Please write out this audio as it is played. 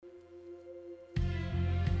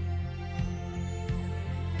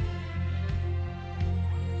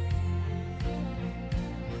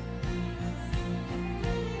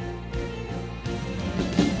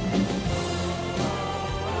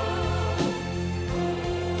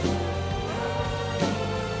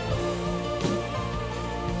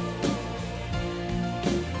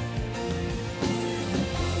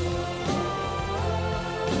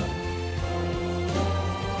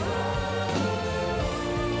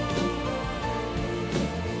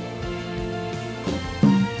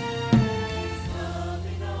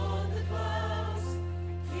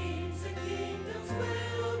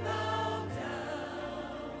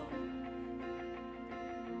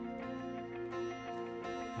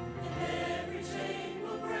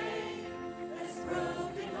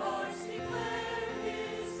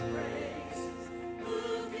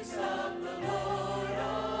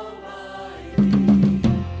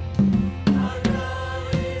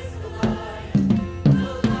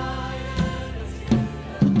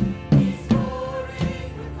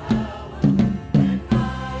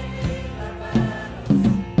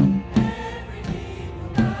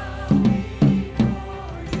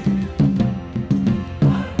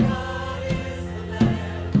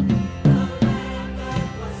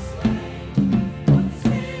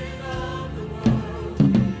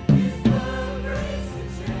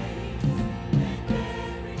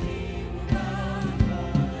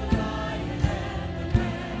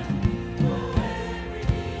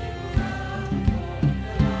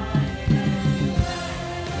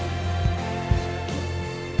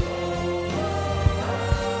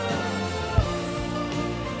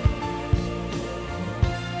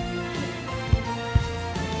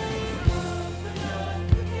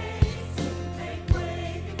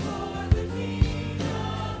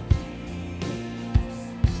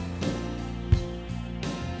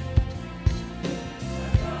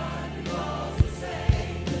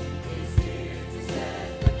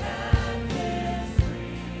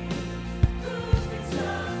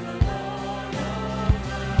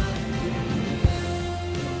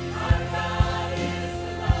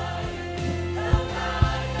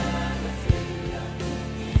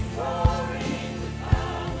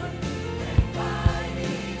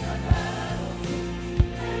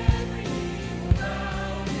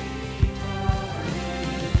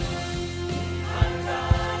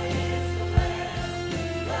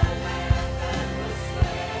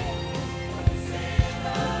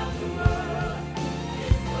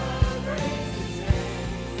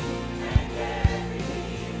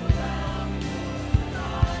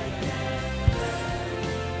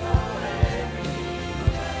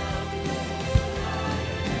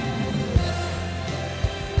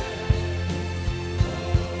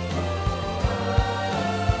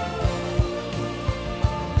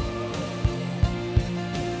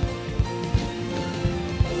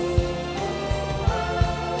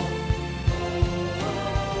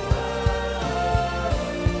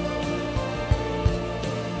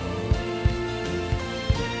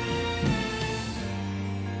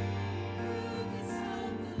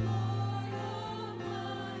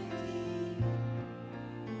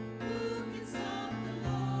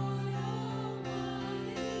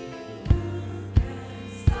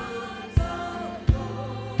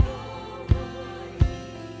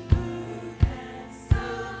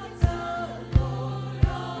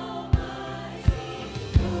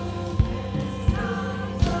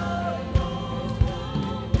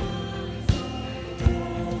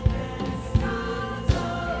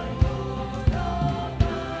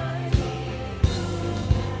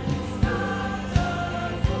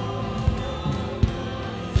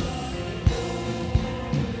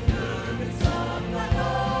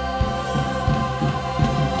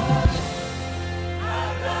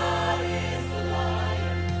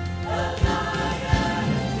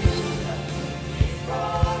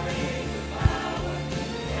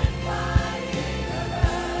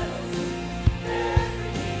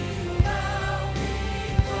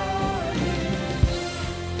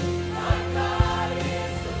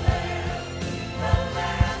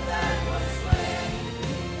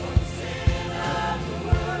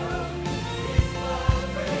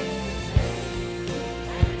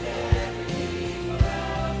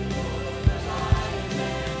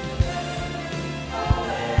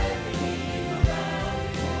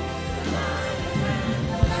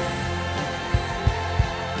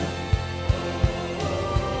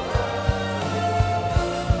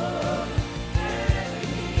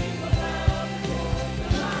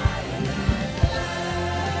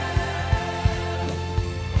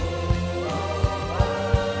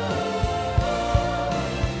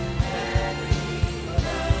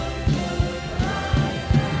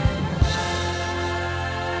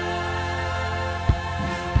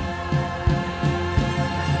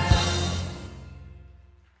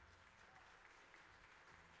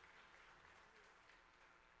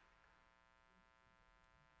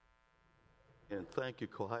And thank you,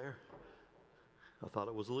 choir. I thought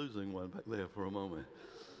I was losing one back there for a moment.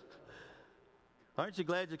 Aren't you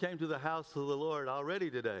glad you came to the house of the Lord already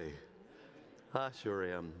today? I sure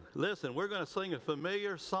am. Listen, we're going to sing a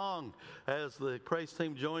familiar song as the praise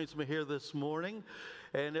team joins me here this morning,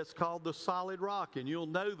 and it's called The Solid Rock, and you'll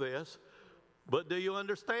know this, but do you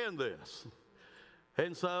understand this?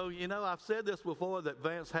 And so, you know, I've said this before, that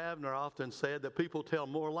Vance Havner often said that people tell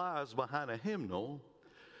more lies behind a hymnal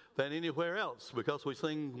than anywhere else, because we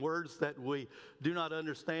sing words that we do not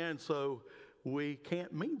understand, so we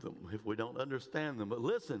can't mean them if we don't understand them. But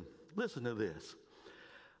listen to this.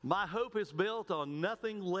 My hope is built on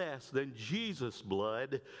nothing less than Jesus'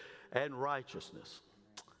 blood and righteousness.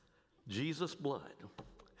 Jesus' blood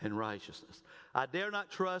and righteousness. I dare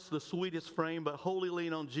not trust the sweetest frame, but wholly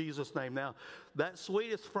lean on Jesus' name. Now, that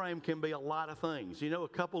sweetest frame can be a lot of things. You know, a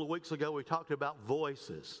couple of weeks ago we talked about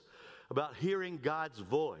voices, about hearing God's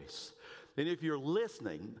voice. And if you're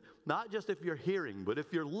listening, not just if you're hearing, but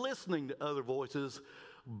if you're listening to other voices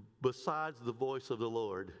besides the voice of the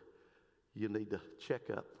Lord, you need to check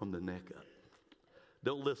up from the neck up.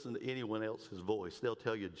 Don't listen to anyone else's voice. They'll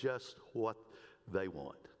tell you just what they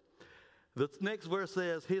want. The next verse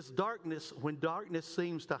says, when darkness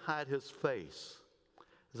seems to hide his face.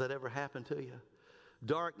 Has that ever happened to you?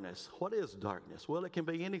 Darkness. What is darkness? Well, it can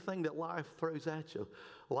be anything that life throws at you.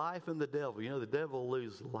 Life and the devil. You know, the devil will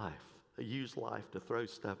use life. They use life to throw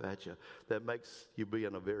stuff at you that makes you be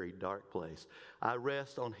in a very dark place. I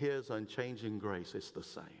rest on his unchanging grace. It's the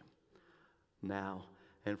same now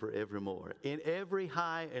and forevermore. In every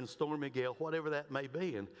high and stormy gale, whatever that may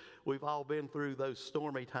be, and we've all been through those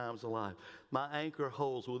stormy times of life, my anchor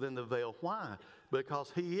holds within the veil. Why?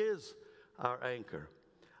 Because he is our anchor.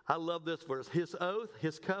 I love this verse. His oath,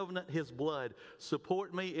 his covenant, his blood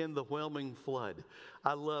support me in the whelming flood.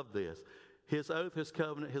 I love this. His oath, his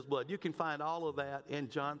covenant, his blood. You can find all of that in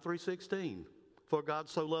John 3:16. For God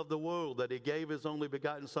so loved the world that he gave his only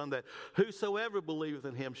begotten Son, that whosoever believeth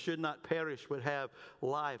in him should not perish but have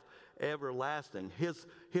life everlasting.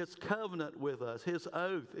 His covenant with us, his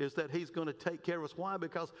oath, is that he's going to take care of us. Why?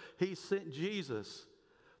 Because he sent Jesus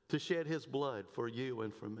to shed his blood for you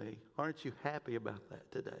and for me. Aren't you happy about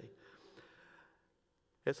that today?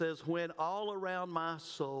 It says, when all around my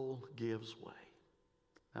soul gives way.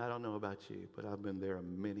 I don't know about you, but I've been there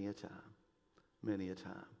many a time.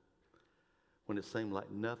 When it seemed like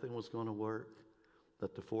nothing was going to work,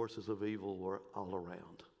 that the forces of evil were all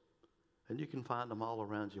around. And you can find them all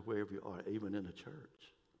around you wherever you are, even in a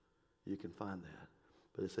church. You can find that.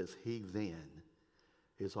 But it says, he then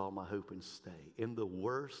is all my hope and stay. In the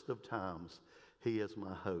worst of times, he is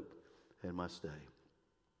my hope and my stay.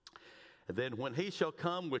 And then when he shall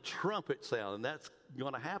come with trumpet sound, and that's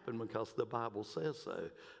going to happen because the Bible says so.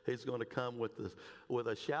 He's going to come with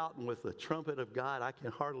a shout and with the trumpet of God. I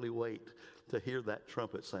can hardly wait to hear that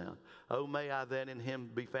trumpet sound. Oh, may I then in him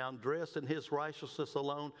be found dressed in his righteousness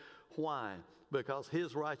alone. Why? Because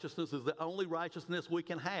his righteousness is the only righteousness we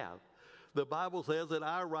can have. The Bible says that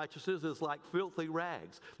our righteousness is like filthy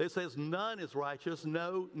rags. It says none is righteous,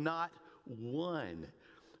 no, not one.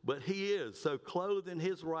 But he is, so clothed in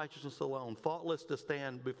his righteousness alone, faultless to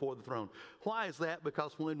stand before the throne. Why is that?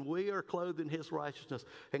 Because when we are clothed in his righteousness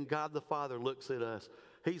and God the Father looks at us,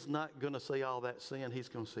 he's not going to see all that sin. He's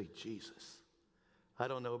going to see Jesus. I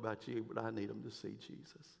don't know about you, but I need him to see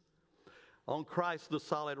Jesus. On Christ, the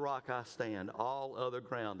solid rock, I stand. All other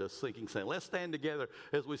ground is sinking sand. Let's stand together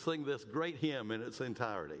as we sing this great hymn in its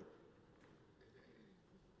entirety.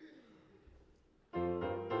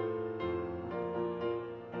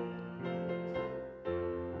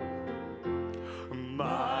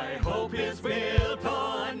 My hope is built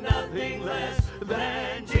on nothing less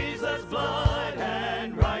than Jesus' blood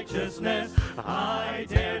and righteousness. I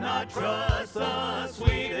dare not trust the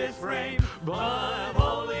sweetest frame, but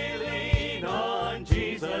wholly lean on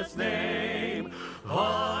Jesus' name.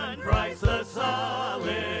 On Christ the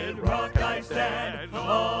solid rock I stand,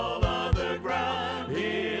 all other ground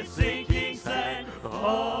is sinking sand.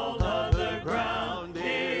 All other ground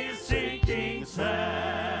is sinking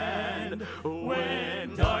sand.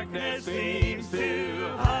 When darkness seems to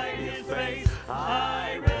hide his face,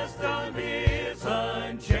 I rest on his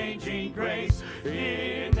unchanging grace.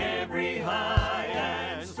 In every high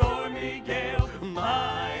and stormy gale,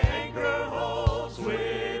 my anchor holds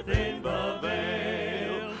within the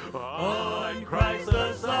veil. On Christ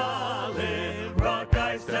the solid rock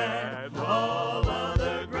I stand, all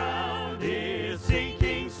other ground is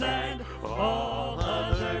sinking sand. All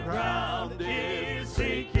other ground is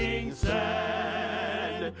sinking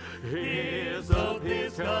sand. His oath,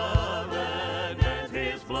 his covenant, and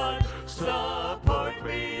his blood support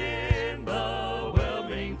me in the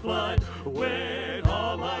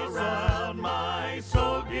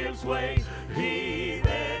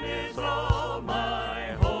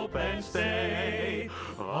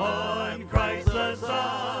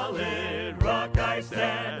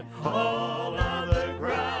All other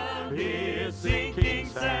ground is sinking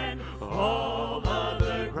sand. All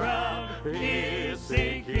other ground is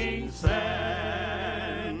sinking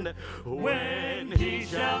sand. When he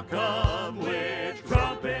shall come with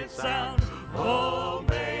trumpet sound, oh,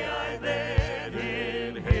 may I then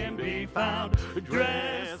in him be found,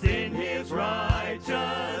 dressed in his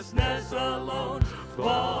righteousness alone,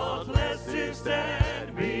 faultless to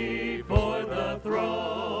stand before the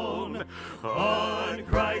throne. On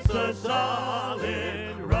Christ the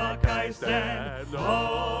solid rock I stand.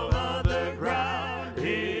 All other ground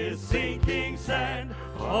is sinking sand.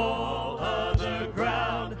 All other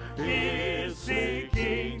ground is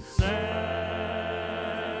sinking sand.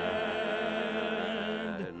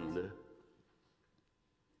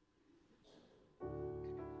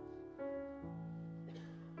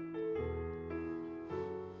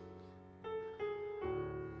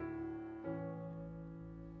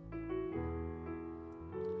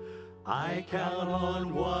 I count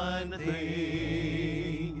on one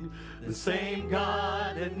thing, the same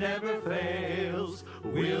God that never fails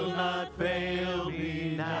will not fail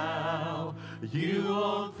me now. You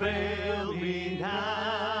won't fail me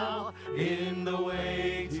now in the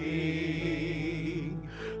waiting.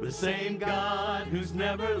 The same God who's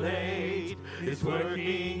never late is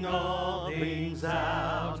working all things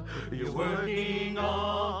out. You're working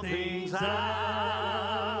all things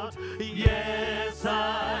out. Yes,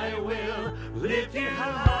 I will lift you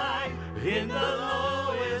high in the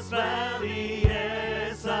lowest valley.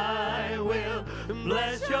 Yes, I will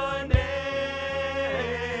bless your name.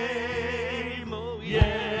 Oh,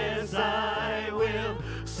 yes, I will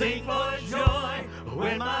sing for joy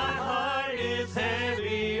when my heart is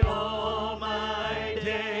heavy all my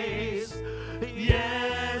days.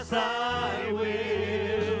 Yes, I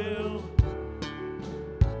will.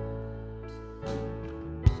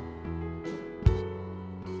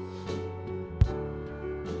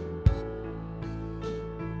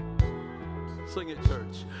 Sing it,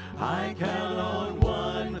 church. I count on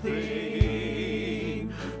one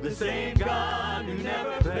thing, the same God who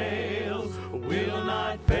never fails will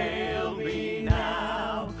not fail me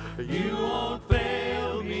now. You won't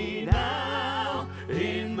fail me now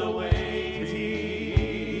in the waiting.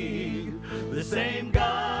 The same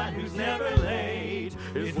God who's never late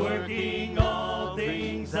is working all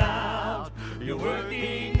things out. You're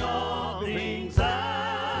working all things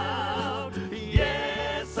out.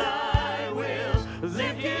 Yes, I will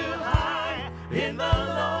lift you high in the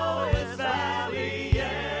lowest valley.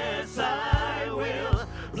 Yes, I will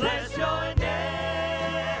bless your name.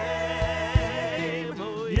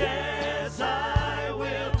 Yes, I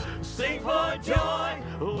will sing for joy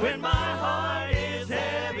when my heart is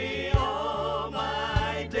heavy all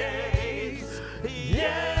my days.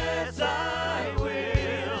 Yes, I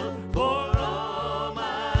will for all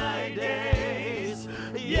my days.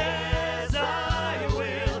 Yes, I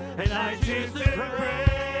will, and I choose to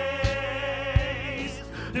praise,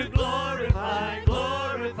 to glorify,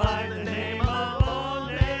 glorify the name of all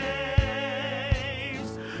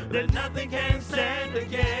names that nothing can stand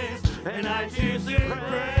against, and I choose to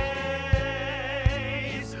praise,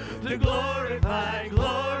 to glorify,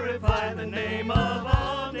 glorify the name of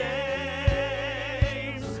all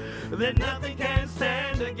names that nothing can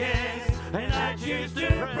stand against, and I choose to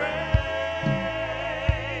praise,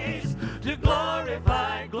 to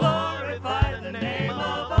glorify, glorify the name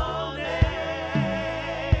of all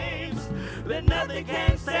names that nothing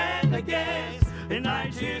can stand against, and I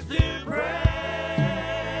choose to praise,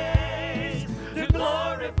 to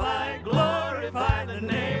glorify, glorify the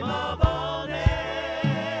name of all names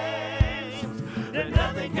that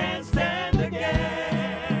nothing can stand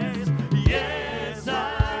against. Yes,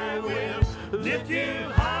 I will lift you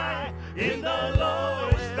high in the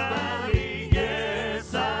lowest valley.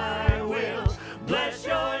 Yes, I will bless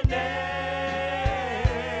your name.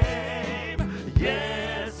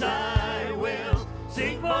 Yes, I will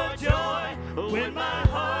sing for joy when my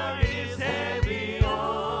heart is heavy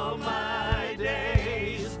all my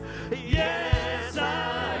days. Yes,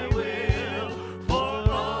 I will for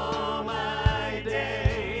all my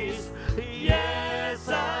days. Yes,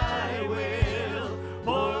 I will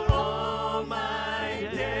for all my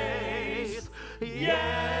days.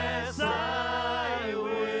 Yes, I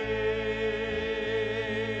will.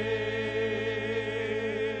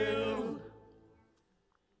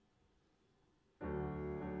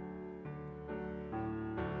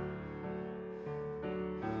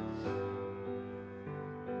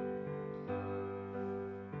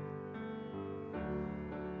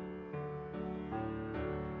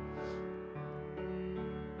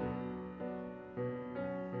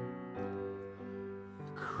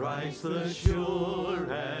 Christ the sure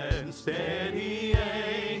and steady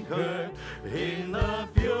anchor in the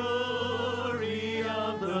fury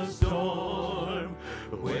of the storm.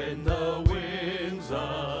 When the winds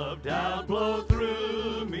of doubt blow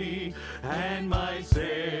through me and my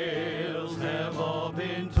sails have all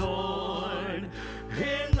been torn,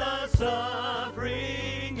 in the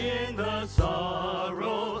suffering, in the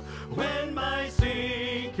sorrow, when my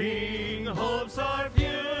sinking hopes are few,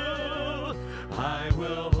 I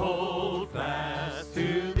will hold fast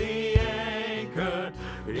to the anchor,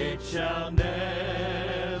 it shall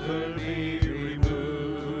never be removed.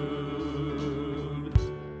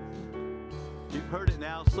 You've heard it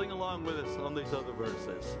now. Sing along with us on these other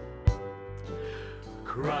verses.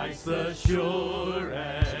 Christ the sure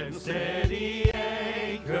and steady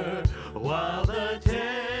anchor, while the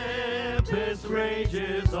tempest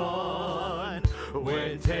rages on.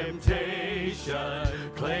 When temptation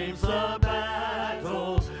claims the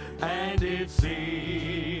battle and it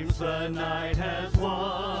seems the night has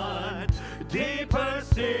won, deeper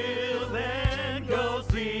still then goes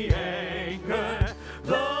the anchor,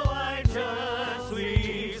 though I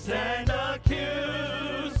justly stand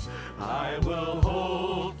accused, I will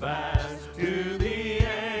hold fast to the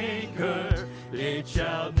anchor, it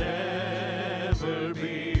shall never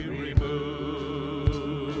be removed.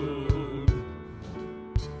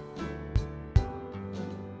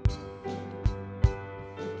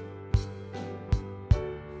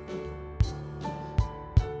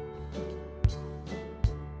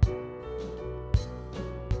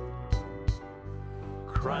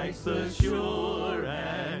 Christ the sure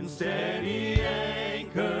and steady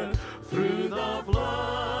anchor through the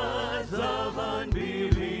floods of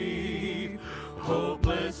unbelief,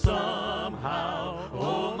 hopeless somehow,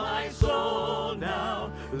 oh my soul,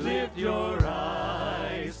 now lift your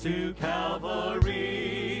eyes to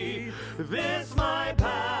Calvary. This my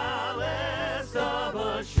palace of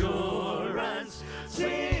assurance, see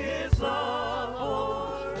his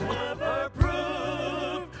love forever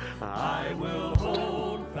proof. I will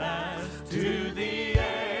hold fast to the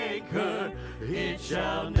anchor, it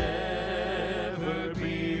shall never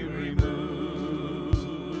be removed.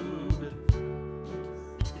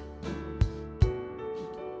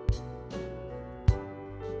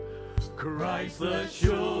 Christ the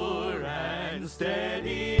sure and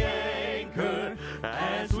steady anchor,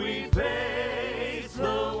 as we face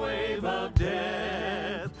the wave of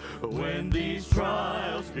death, when these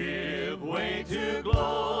trials give way to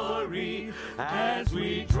glory, as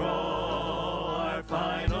we draw our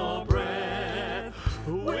final breath,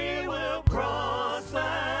 we will cross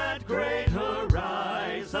that great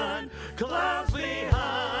horizon, clouds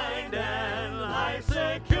behind and life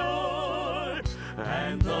secure,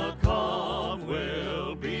 and the calm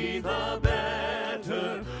will be the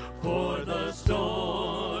better for the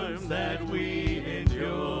storm that we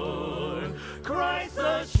endure. Christ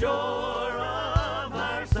the shore of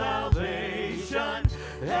our salvation,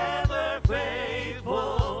 ever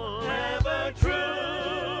faithful, ever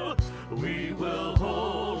true, we will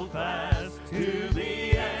hold fast to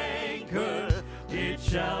the anchor, it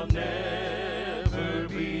shall never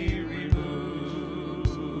be removed.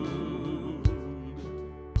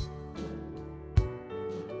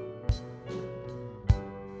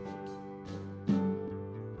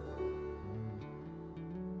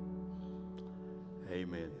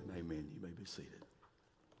 Amen and amen. You may be seated.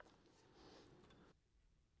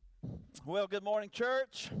 Well, good morning,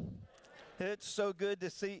 church. It's so good to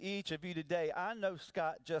see each of you today. I know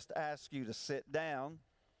Scott just asked you to sit down,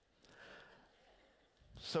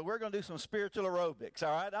 so we're going to do some spiritual aerobics,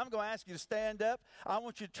 all right? I'm going to ask you to stand up. I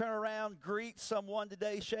want you to turn around, greet someone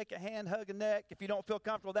today, shake a hand, hug a neck. If you don't feel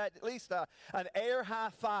comfortable with that, at least an air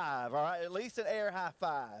high five, all right? At least an air high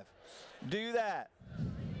five. Do that.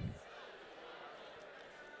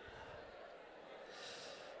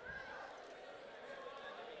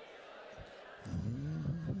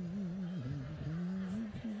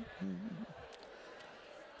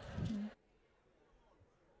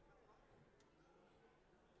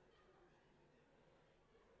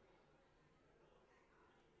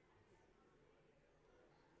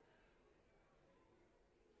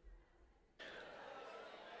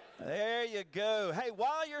 There you go. Hey,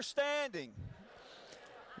 while you're standing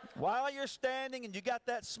and you got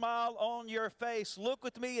that smile on your face, look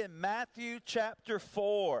with me in Matthew chapter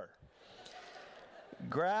 4.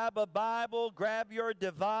 Grab a Bible, grab your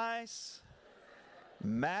device.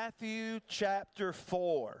 Matthew chapter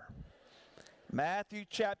 4. Matthew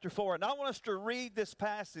chapter 4. And I want us to read this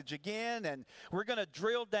passage again, and we're going to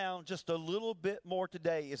drill down just a little bit more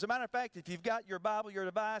today. As a matter of fact, if you've got your Bible, your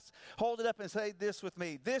device, hold it up and say this with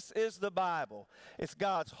me. This is the Bible. It's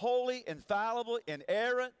God's holy, infallible,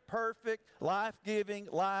 inerrant, perfect, life-giving,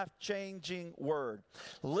 life-changing word.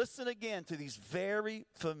 Listen again to these very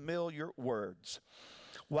familiar words.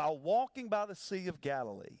 While walking by the Sea of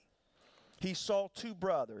Galilee, he saw two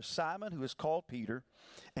brothers, Simon, who is called Peter,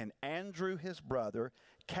 and Andrew, his brother,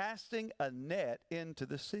 casting a net into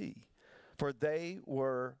the sea, for they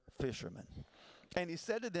were fishermen. And he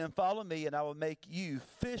said to them, "Follow me, and I will make you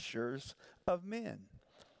fishers of men."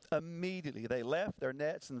 Immediately they left their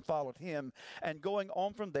nets and followed him. And going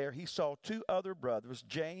on from there, he saw two other brothers,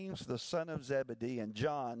 James, the son of Zebedee, and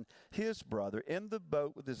John, his brother, in the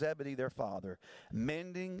boat with Zebedee, their father,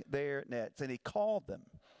 mending their nets. And he called them.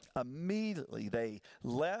 Immediately they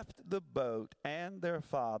left the boat and their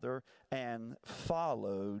father and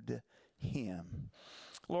followed him.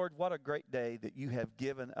 Lord, what a great day that you have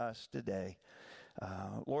given us today.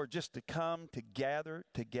 Lord, just to come to gather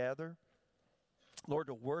together. Lord,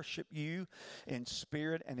 to worship you in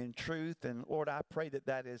spirit and in truth. And Lord, I pray that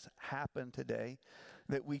that has happened today,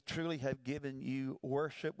 that we truly have given you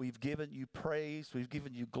worship. We've given you praise. We've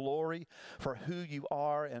given you glory for who you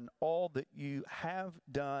are and all that you have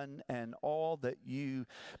done and all that you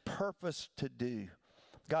purpose to do.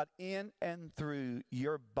 God, in and through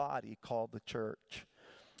your body called the church.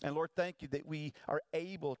 And Lord, thank you that we are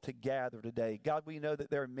able to gather today. God, we know that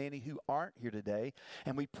there are many who aren't here today,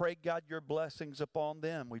 and we pray, God, your blessings upon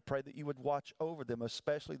them. We pray that you would watch over them,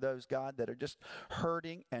 especially those, God, that are just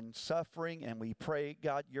hurting and suffering, and we pray,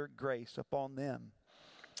 God, your grace upon them.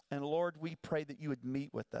 And Lord, we pray that you would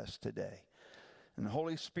meet with us today. And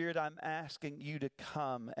Holy Spirit, I'm asking you to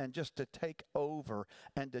come and just to take over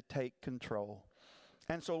and to take control.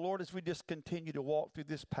 And so, Lord, as we just continue to walk through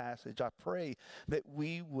this passage, I pray that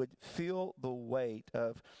we would feel the weight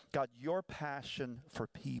of, God, your passion for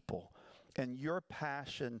people and your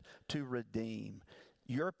passion to redeem,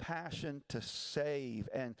 your passion to save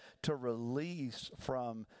and to release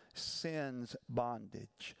from sin's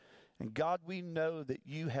bondage. And God, we know that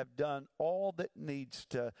you have done all that needs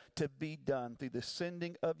to be done through the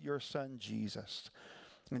sending of your Son, Jesus.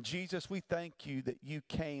 And Jesus, we thank you that you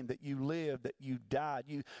came, that you lived, that you died.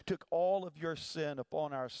 You took all of your sin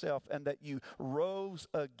upon ourselves and that you rose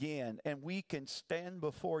again. And we can stand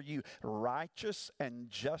before you righteous and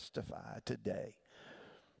justified today.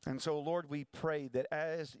 And so, Lord, we pray that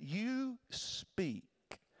as you speak,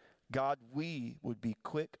 God, we would be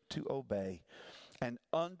quick to obey and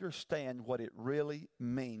understand what it really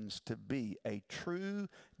means to be a true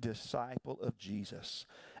disciple of Jesus.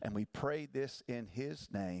 And we pray this in his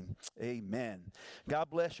name. Amen.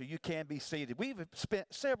 God bless you. You can be seated. We've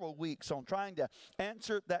spent several weeks on trying to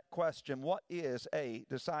answer that question, what is a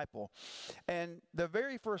disciple? And the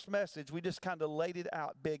very first message, we just kind of laid it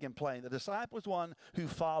out big and plain. The disciple is one who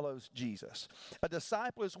follows Jesus. A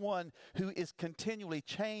disciple is one who is continually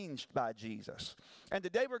changed by Jesus. And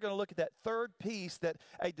today we're going to look at that third piece, that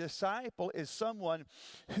a disciple is someone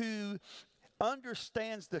who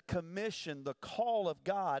understands the commission, the call of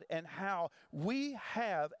God, and how we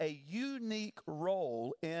have a unique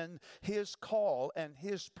role in his call and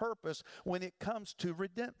his purpose when it comes to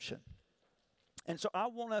redemption. And so I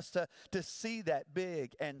want us to see that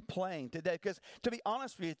big and plain today, because to be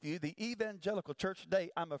honest with you, the evangelical church today,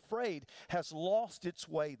 I'm afraid, has lost its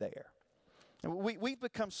way there. We've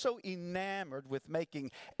become so enamored with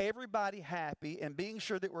making everybody happy and being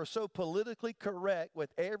sure that we're so politically correct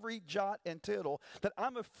with every jot and tittle that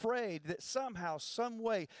I'm afraid that somehow, some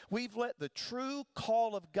way, we've let the true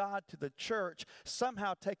call of God to the church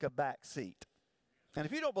somehow take a back seat. And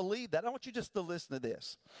if you don't believe that, I want you just to listen to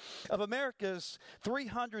this. Of America's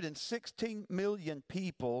 316 million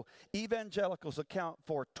people, evangelicals account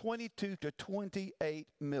for 22 to 28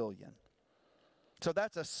 million. So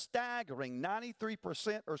that's a staggering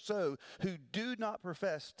 93% or so who do not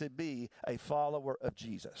profess to be a follower of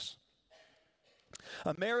Jesus.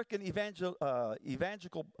 American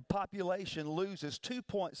evangelical population loses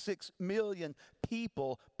 2.6 million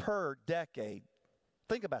people per decade.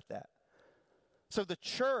 Think about that. So the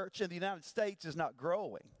church in the United States is not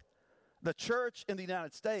growing. The church in the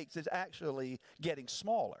United States is actually getting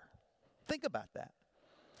smaller. Think about that.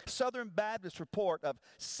 Southern Baptist report of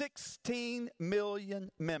 16 million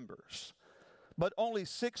members, but only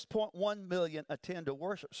 6.1 million attend a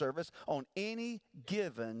worship service on any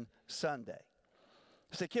given Sunday.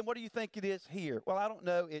 I say, Kim, what do you think it is here? Well, I don't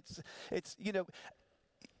know. It's I've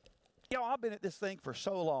been at this thing for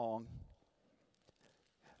so long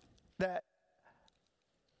that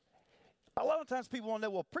a lot lot of times people want to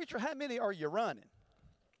know, well, preacher, how many are you running?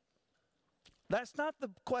 That's not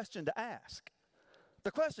the question to ask.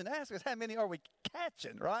 The question to ask is, how many are we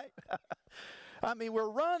catching, right? I mean,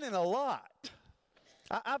 we're running a lot.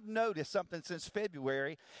 I've noticed something since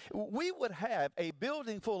February. We would have a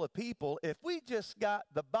building full of people if we just got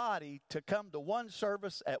the body to come to one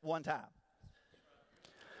service at one time.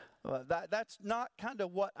 That's not kind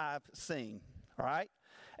of what I've seen, all right?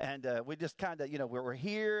 And we just kind of, we're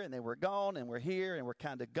here and then we're gone, and we're here and we're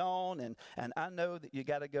kind of gone. And I know that you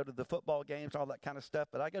got to go to the football games, all that kind of stuff,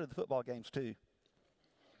 but I go to the football games too,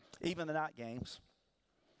 even the night games.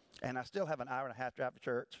 And I still have an hour and a half drive to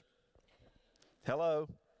church. Hello?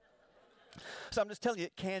 So I'm just telling you,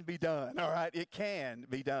 it can be done, all right? It can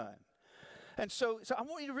be done. And so I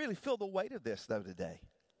want you to really feel the weight of this, though, today.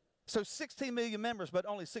 So 16 million members, but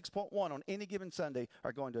only 6.1 on any given Sunday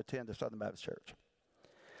are going to attend the Southern Baptist Church.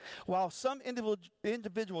 While some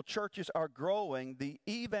individual churches are growing, the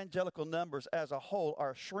evangelical numbers as a whole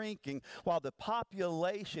are shrinking, while the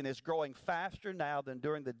population is growing faster now than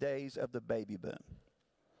during the days of the baby boom.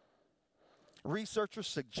 Researchers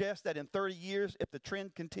suggest that in 30 years, if the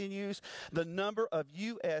trend continues, the number of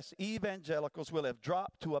U.S. evangelicals will have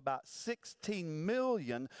dropped to about 16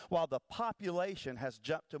 million, while the population has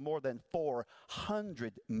jumped to more than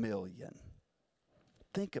 400 million.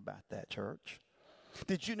 Think about that, church.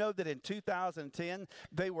 Did you know that in 2010,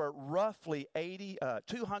 there were roughly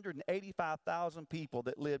 285,000 people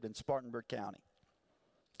that lived in Spartanburg County?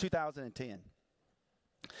 2010.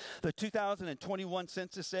 The 2021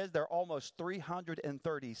 census says there are almost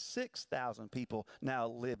 336,000 people now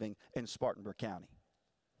living in Spartanburg County.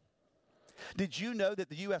 Did you know that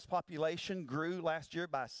the U.S. population grew last year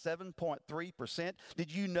by 7.3%?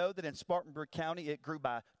 Did you know that in Spartanburg County it grew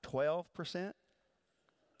by 12%?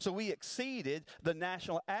 So we exceeded the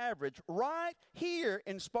national average right here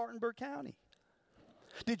in Spartanburg County.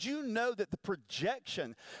 Did you know that the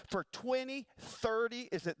projection for 2030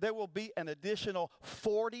 is that there will be an additional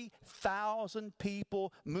 40,000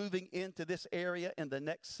 people moving into this area in the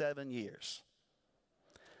next 7 years?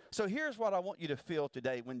 So here's what I want you to feel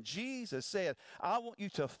today. When Jesus said, I want you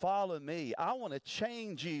to follow me, I want to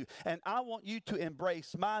change you, and I want you to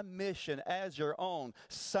embrace my mission as your own,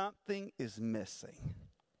 something is missing.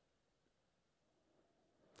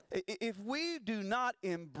 If we do not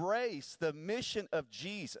embrace the mission of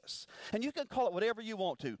Jesus, and you can call it whatever you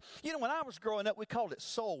want to. When I was growing up, we called it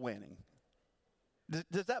soul winning.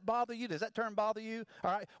 Does that bother you? Does that term bother you?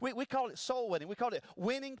 All right. We called it soul winning. We called it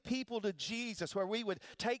winning people to Jesus, where we would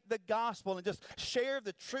take the gospel and just share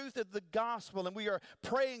the truth of the gospel. And we are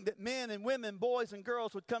praying that men and women, boys and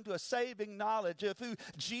girls would come to a saving knowledge of who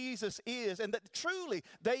Jesus is, and that truly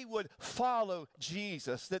they would follow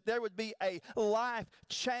Jesus, that there would be a life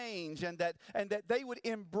change, and that they would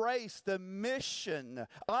embrace the mission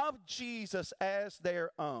of Jesus as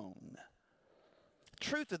their own.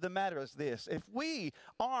 Truth of the matter is this: if we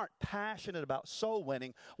aren't passionate about soul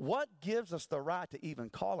winning, what gives us the right to even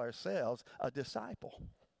call ourselves a disciple?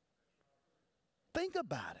 Think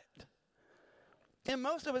about it. And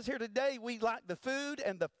most of us here today, we like the food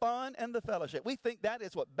and the fun and the fellowship. We think that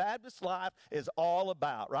is what Baptist life is all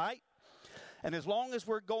about, right? And as long as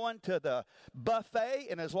we're going to the buffet,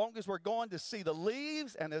 and as long as we're going to see the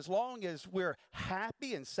leaves, and as long as we're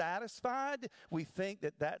happy and satisfied, we think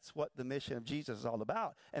that that's what the mission of Jesus is all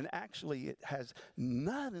about. And actually,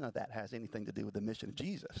 none of that has anything to do with the mission of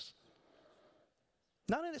Jesus.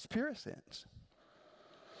 Not in its pure sense.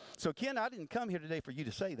 So, Ken, I didn't come here today for you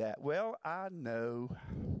to say that. Well, I know,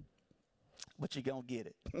 but you're going to get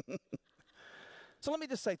it. So let me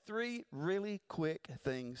just say 3 really quick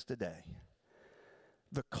things today.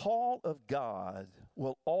 The call of God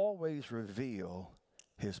will always reveal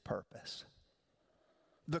his purpose.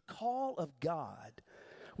 The call of God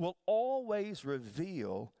will always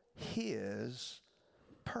reveal his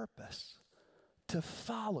purpose. To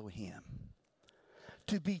follow him.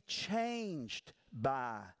 To be changed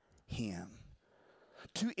by him.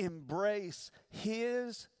 To embrace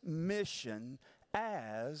his mission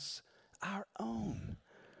as our own.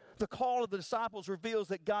 The call of the disciples reveals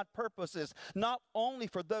that God's purpose is not only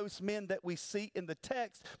for those men that we see in the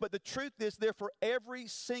text, but the truth is there for every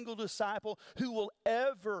single disciple who will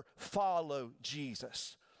ever follow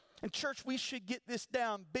Jesus. And church, we should get this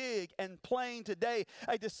down big and plain today.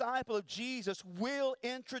 A disciple of Jesus will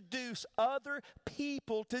introduce other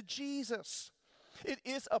people to Jesus. It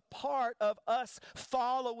is a part of us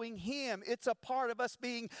following him. It's a part of us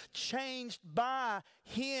being changed by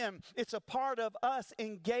him. It's a part of us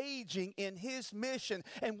engaging in his mission.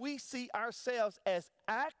 And we see ourselves as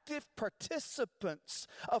active participants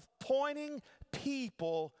of pointing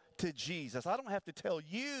people to Jesus. I don't have to tell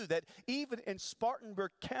you that even in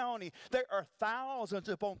Spartanburg County, there are thousands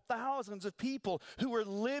upon thousands of people who are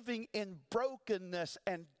living in brokenness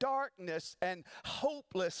and darkness and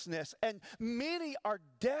hopelessness. And many are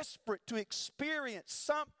desperate to experience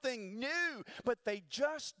something new, but they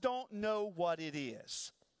just don't know what it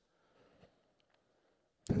is.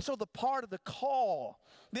 And so the part of the call,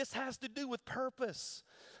 this has to do with purpose.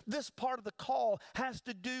 This part of the call has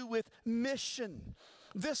to do with mission.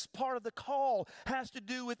 This part of the call has to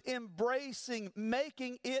do with embracing,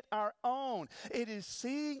 making it our own. It is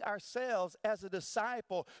seeing ourselves as a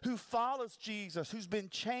disciple who follows Jesus, who's been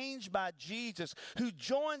changed by Jesus, who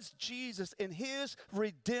joins Jesus in his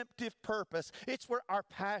redemptive purpose. It's where our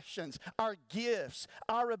passions, our gifts,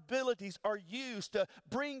 our abilities are used to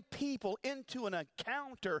bring people into an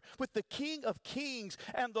encounter with the King of Kings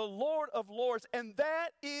and the Lord of Lords. And that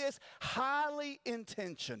is highly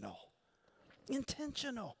intentional.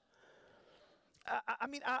 Intentional.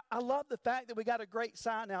 I love the fact that we got a great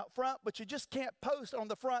sign out front, but you just can't post on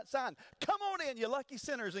the front sign, "Come on in, you lucky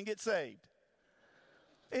sinners, and get saved."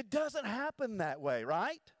 It doesn't happen that way,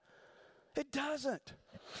 right? It doesn't.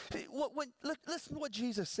 Listen to what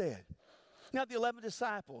Jesus said. Now the 11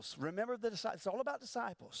 disciples, remember the disciples, it's all about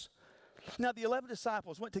disciples. Now the 11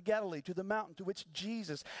 disciples went to Galilee, to the mountain to which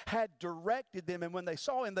Jesus had directed them, and when they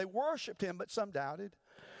saw him, they worshiped him, but some doubted.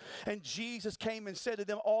 And Jesus came and said to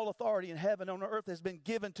them, "All authority in heaven and on earth has been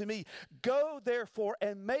given to me. Go therefore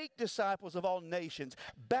and make disciples of all nations,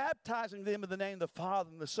 baptizing them in the name of the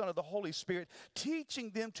Father and the Son and of the Holy Spirit,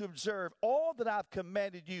 teaching them to observe all that I've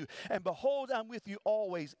commanded you. And behold, I'm with you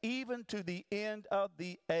always, even to the end of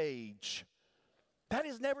the age." That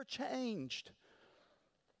has never changed.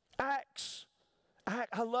 Acts.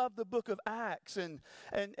 I love the book of Acts and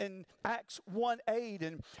Acts 1:8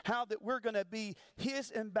 and how that we're going to be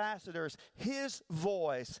his ambassadors, his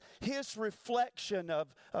voice, his reflection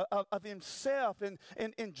of himself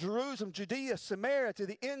in Jerusalem, Judea, Samaria, to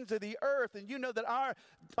the ends of the earth. And you know that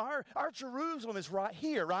our Jerusalem is right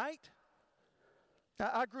here, right?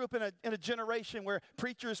 I grew up in a generation where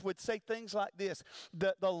preachers would say things like this: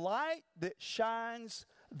 the light that shines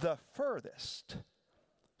the furthest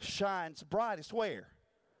shines brightest where?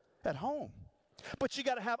 At home. But you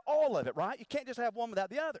got to have all of it, right? You can't just have one without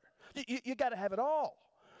the other. You got to have it all.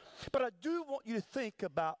 But I do want you to think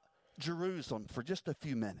about Jerusalem for just a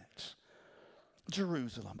few minutes.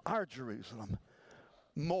 Jerusalem, our Jerusalem.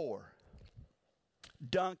 Moore,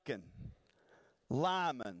 Duncan,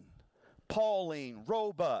 Lyman, Pauline,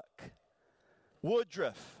 Roebuck,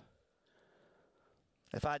 Woodruff.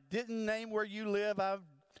 If I didn't name where you live,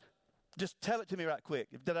 just tell it to me right quick.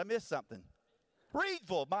 Did I miss something?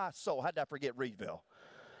 Reedville, my soul. How did I forget Reedville?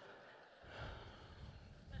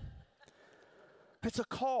 It's a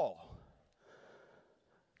call.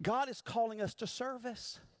 God is calling us to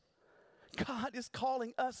service. God is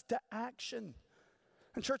calling us to action.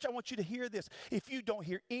 And church, I want you to hear this. If you don't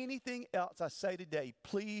hear anything else I say today,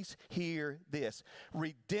 please hear this.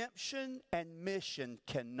 Redemption and mission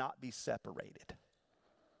cannot be separated.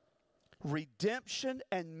 Redemption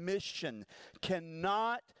and mission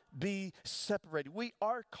cannot be separated. We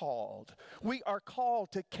are called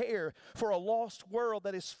to care for a lost world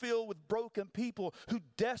that is filled with broken people who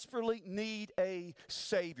desperately need a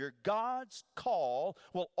Savior. God's call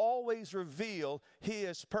will always reveal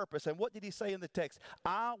his purpose. And what did he say in the text?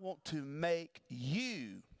 I want to make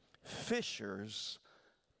you fishers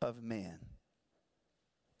of men.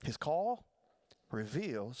 His call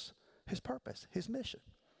reveals his purpose, his mission.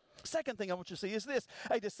 Second thing I want you to see is this: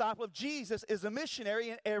 a disciple of Jesus is a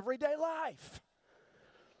missionary in everyday life.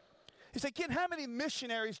 You say, "Ken, how many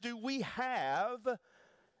missionaries do we have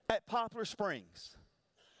at Poplar Springs?"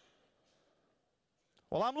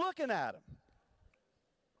 Well, I'm looking at them.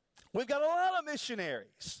 We've got a lot of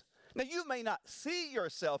missionaries. Now, you may not see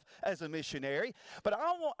yourself as a missionary, but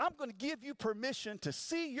I'm going to give you permission to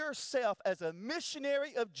see yourself as a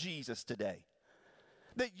missionary of Jesus today.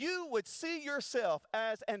 That you would see yourself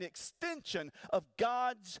as an extension of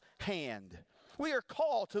God's hand. We are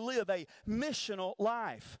called to live a missional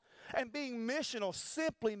life. And being missional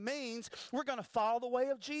simply means we're going to follow the way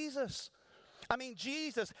of Jesus. I mean,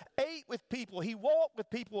 Jesus ate with people. He walked with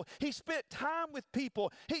people. He spent time with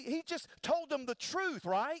people. He just told them the truth,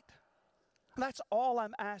 right? And that's all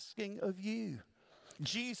I'm asking of you.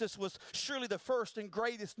 Jesus was surely the first and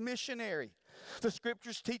greatest missionary. The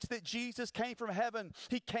scriptures teach that Jesus came from heaven.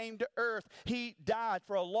 He came to earth. He died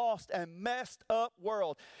for a lost and messed up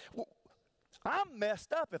world. I'm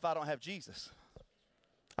messed up if I don't have Jesus.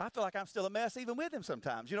 I feel like I'm still a mess even with him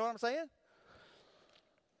sometimes. You know what I'm saying?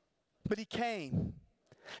 But he came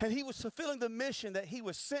And he was fulfilling the mission that he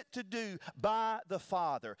was sent to do by the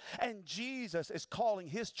Father. And Jesus is calling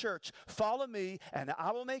his church, follow me, and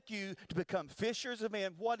I will make you to become fishers of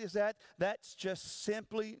men. What is that? That's just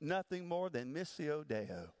simply nothing more than Missio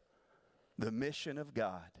Deo, the mission of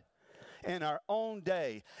God. In our own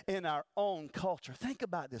day, in our own culture. Think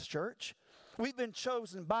about this, church. We've been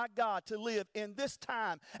chosen by God to live in this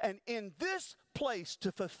time and in this place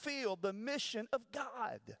to fulfill the mission of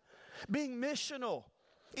God. Being missional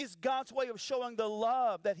is God's way of showing the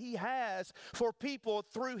love that he has for people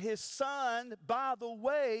through his Son by the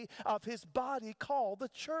way of his body called the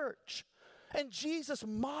church. And Jesus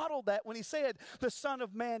modeled that when he said, the Son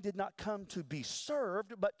of Man did not come to be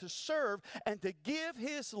served, but to serve and to give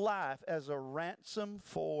his life as a ransom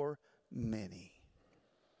for many.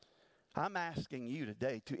 I'm asking you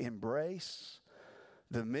today to embrace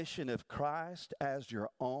the mission of Christ as your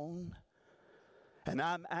own. And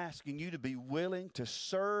I'm asking you to be willing to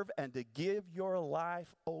serve and to give your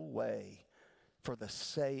life away for the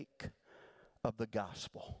sake of the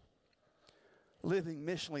gospel. Living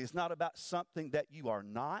missionally is not about something that you are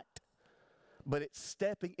not, but it's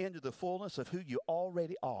stepping into the fullness of who you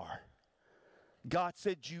already are. God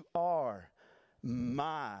said, you are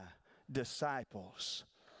my disciples.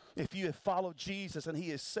 If you have followed Jesus and he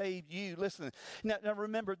has saved you, listen, now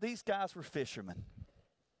remember, these guys were fishermen.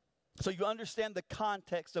 So you understand the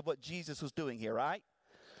context of what Jesus was doing here, right?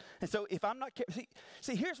 And so if I'm not careful,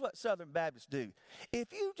 see, here's what Southern Baptists do.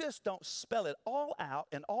 If you just don't spell it all out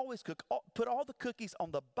and always put all the cookies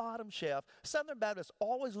on the bottom shelf, Southern Baptists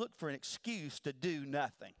always look for an excuse to do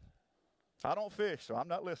nothing. I don't fish, so I'm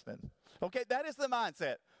not listening. Okay, that is the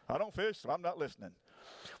mindset. I don't fish, so I'm not listening.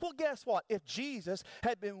 Well, guess what? If Jesus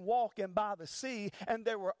had been walking by the sea and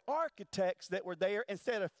there were architects that were there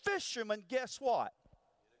instead of fishermen, guess what?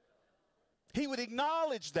 He would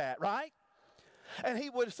acknowledge that, right? And he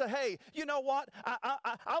would say, hey, you know what?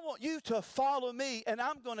 I want you to follow me, and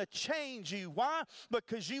I'm going to change you. Why?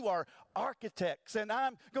 Because you are architects, and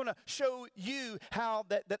I'm going to show you how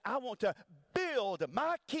that I want to build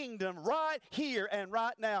my kingdom right here and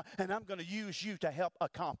right now, and I'm going to use you to help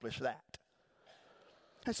accomplish that.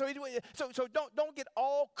 And so don't get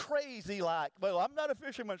all crazy like, well, I'm not a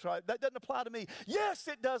fisherman, so that doesn't apply to me. Yes,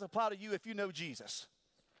 it does apply to you if you know Jesus.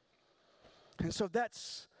 And so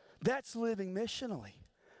that's living missionally.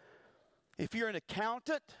 If you're an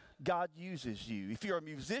accountant, God uses you. If you're a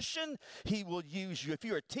musician, he will use you. If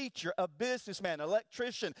you're a teacher, a businessman, an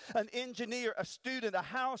electrician, an engineer, a student, a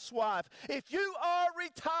housewife, if you are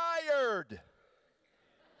retired,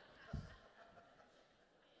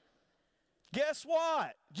 guess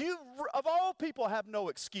what? You, of all people, have no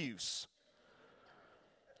excuse.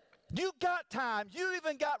 You got time. You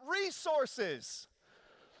even got resources.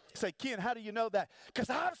 You say, Ken, how do you know that? Because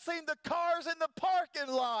I've seen the cars in the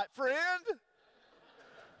parking lot, friend.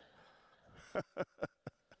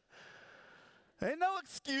 Ain't no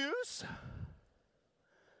excuse.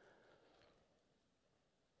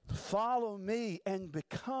 Follow me and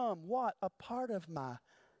become what? A part of my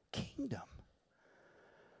kingdom.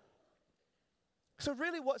 So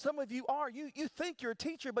really what some of you are, you think you're a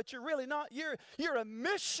teacher, but you're really not. You're a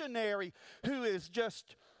missionary who is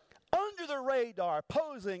just under the radar,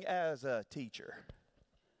 posing as a teacher,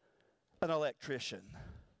 an electrician,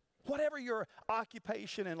 whatever your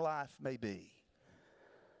occupation in life may be.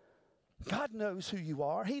 God knows who you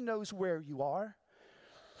are. He knows where you are.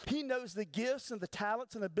 He knows the gifts and the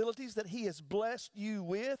talents and abilities that he has blessed you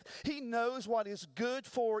with. He knows what is good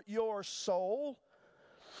for your soul.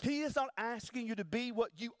 He is not asking you to be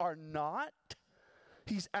what you are not.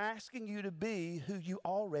 He's asking you to be who you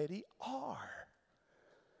already are.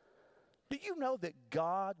 Do you know that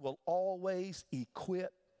God will always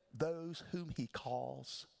equip those whom he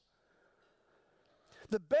calls?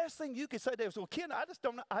 The best thing you could say to is, well, Ken, I just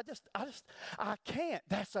don't know. I can't.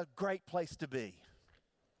 That's a great place to be.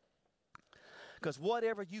 Because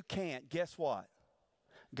whatever you can't, guess what?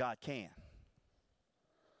 God can.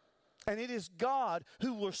 And it is God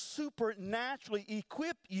who will supernaturally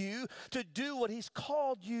equip you to do what he's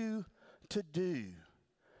called you to do.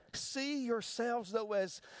 See yourselves, though,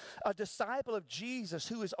 as a disciple of Jesus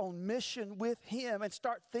who is on mission with him, and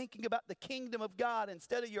start thinking about the kingdom of God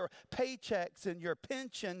instead of your paychecks and your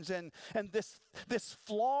pensions and this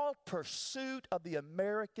flawed pursuit of the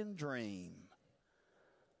American dream.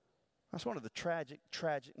 That's one of the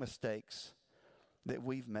tragic mistakes that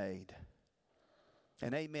we've made.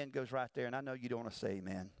 And amen goes right there, and I know you don't want to say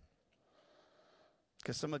amen,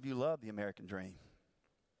 because some of you love the American dream.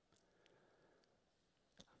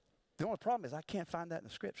 The only problem is I can't find that in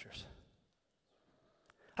the scriptures.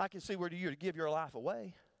 I can see where you're to give your life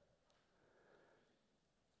away.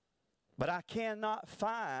 But I cannot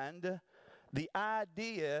find the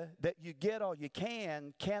idea that you get all you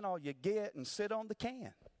can all you get, and sit on the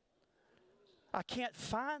can. I can't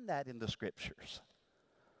find that in the Scriptures.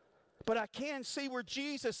 But I can see where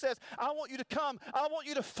Jesus says, I want you to come. I want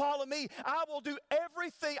you to follow me. I will do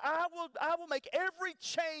everything. I will make every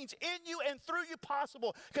change in you and through you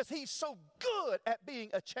possible, because he's so good at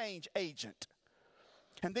being a change agent.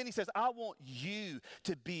 And then he says, I want you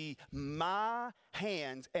to be my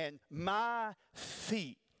hands and my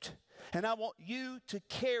feet. And I want you to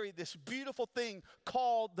carry this beautiful thing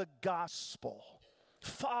called the gospel.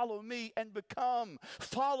 Follow me and become.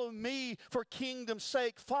 Follow me for kingdom's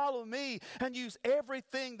sake. Follow me and use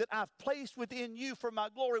everything that I've placed within you for my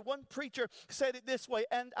glory. One preacher said it this way,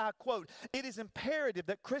 and I quote, "It is imperative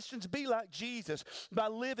that Christians be like Jesus by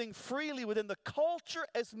living freely within the culture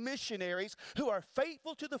as missionaries who are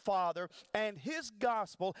faithful to the Father and his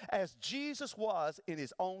gospel as Jesus was in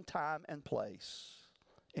his own time and place."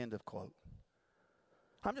 End of quote.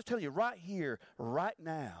 I'm just telling you right here, right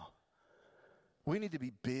now, we need to be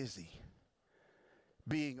busy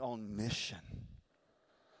being on mission.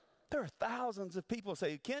 There are thousands of people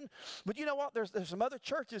say, Ken, but you know what? There's some other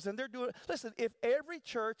churches and they're doing, listen, if every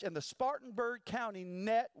church in the Spartanburg County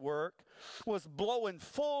network was blowing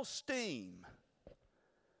full steam,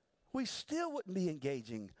 we still wouldn't be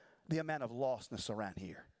engaging the amount of lostness around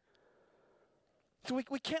here. So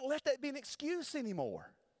we can't let that be an excuse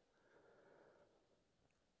anymore.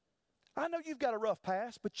 I know you've got a rough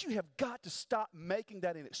past, but you have got to stop making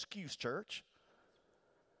that an excuse, church.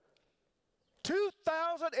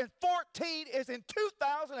 2014 is in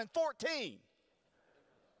 2014.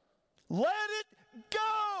 Let it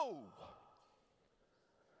go.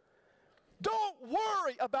 Don't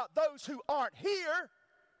worry about those who aren't here.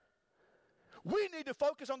 We need to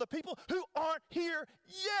focus on the people who aren't here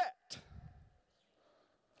yet.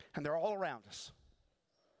 And they're all around us.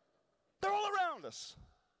 They're all around us.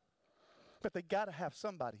 But they got to have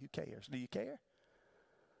somebody who cares. Do you care?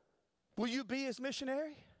 Will you be his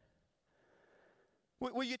missionary?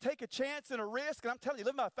 Will you take a chance and a risk? And I'm telling you,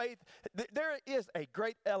 living by faith, there is a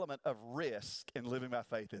great element of risk in living by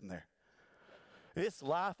faith, isn't there? It's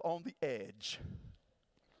life on the edge.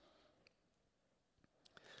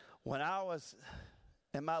 When I was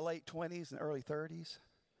in my late 20s and early 30s,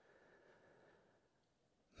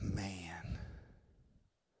 man,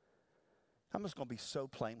 I'm just going to be so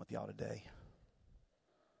plain with y'all today.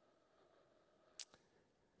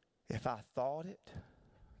 If I thought it,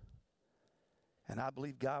 and I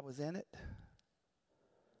believe God was in it,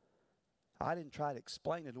 I didn't try to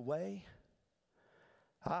explain it away.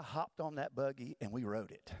 I hopped on that buggy and we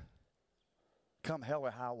rode it. Come hell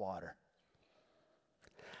or high water.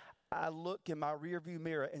 I look in my rearview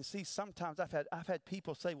mirror and see sometimes I've had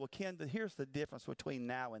people say, well, Ken, here's the difference between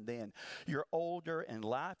now and then. You're older and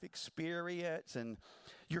life experience and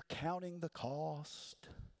you're counting the cost.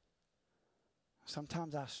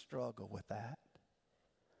 Sometimes I struggle with that.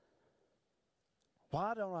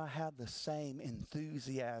 Why don't I have the same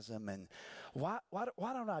enthusiasm? And why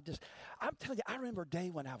don't I just, I'm telling you, I remember a day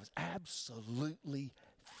when I was absolutely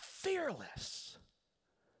fearless.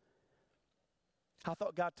 I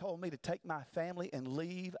thought God told me to take my family and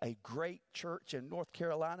leave a great church in North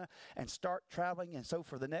Carolina and start traveling. And so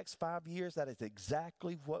for the next 5 years, that is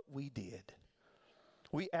exactly what we did.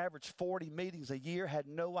 We averaged 40 meetings a year, had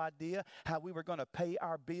no idea how we were going to pay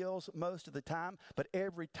our bills most of the time. But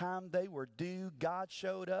every time they were due, God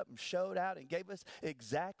showed up and showed out and gave us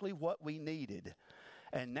exactly what we needed.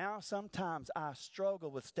 And now sometimes I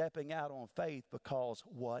struggle with stepping out on faith because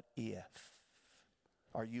what if?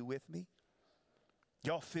 Are you with me?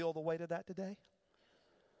 Y'all feel the weight of that today?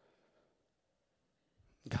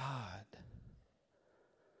 God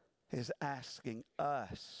is asking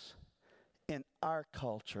us in our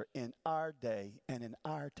culture, in our day, and in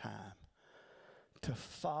our time to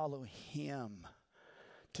follow him,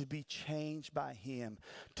 to be changed by him,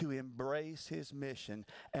 to embrace his mission,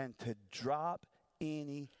 and to drop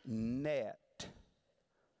any net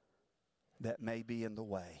that may be in the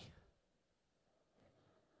way.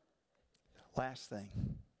 Last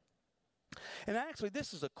thing. And actually,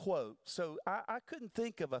 this is a quote, so I couldn't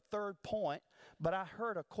think of a third point, but I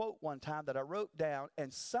heard a quote one time that I wrote down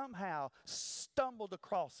and somehow stumbled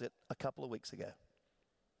across it a couple of weeks ago.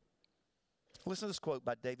 Listen to this quote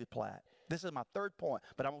by David Platt. This is my third point,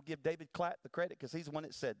 but I'm going to give David Platt the credit because he's the one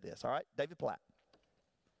that said this, all right? David Platt.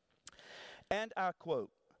 And I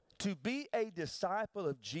quote, "To be a disciple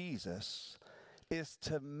of Jesus is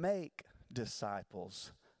to make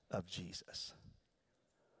disciples of Jesus."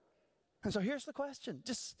 And so here's the question.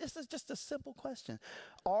 This is just a simple question.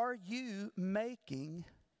 Are you making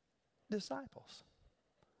disciples?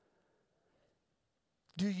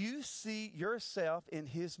 Do you see yourself in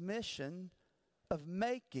his mission of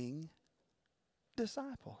making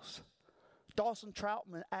disciples? Dawson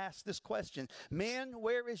Troutman asked this question: men,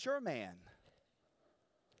 where is your man?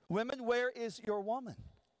 Women, where is your woman?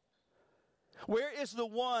 Where is the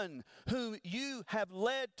one whom you have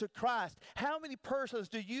led to Christ? How many persons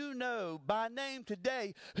do you know by name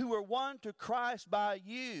today who were won to Christ by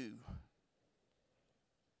you?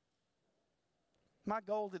 My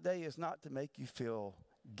goal today is not to make you feel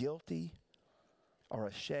guilty or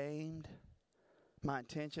ashamed. My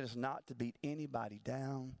intention is not to beat anybody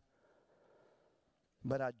down.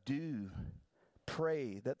 But I do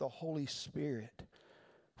pray that the Holy Spirit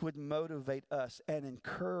would motivate us and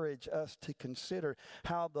encourage us to consider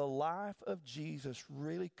how the life of Jesus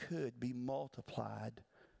really could be multiplied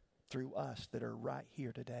through us that are right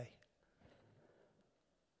here today.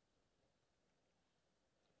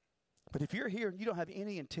 But if you're here and you don't have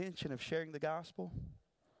any intention of sharing the gospel,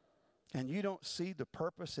 and you don't see the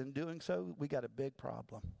purpose in doing so, we got a big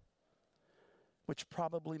problem. Which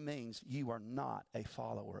probably means you are not a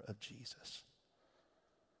follower of Jesus.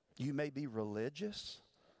 You may be religious.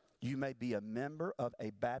 You may be a member of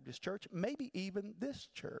a Baptist church, maybe even this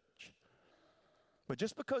church. But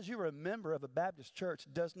just because you're a member of a Baptist church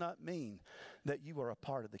does not mean that you are a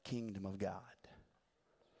part of the kingdom of God.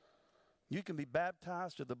 You can be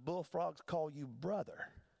baptized or the bullfrogs call you brother.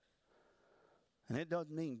 And it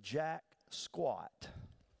doesn't mean jack squat.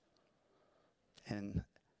 And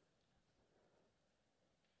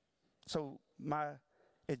so my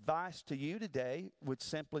advice to you today would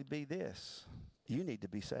simply be this: you need to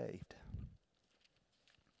be saved.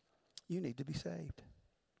 You need to be saved.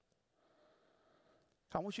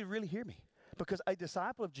 I want you to really hear me, because a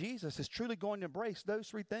disciple of Jesus is truly going to embrace those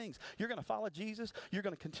three things. You're going to follow Jesus, you're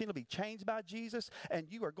going to continually be changed by Jesus, and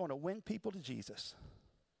you are going to win people to Jesus.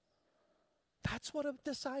 That's what a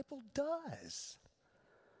disciple does.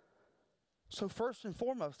 So first and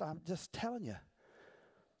foremost, I'm just telling you,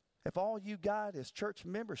 if all you got is church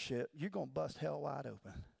membership, you're going to bust hell wide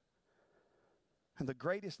open. And the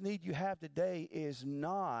greatest need you have today is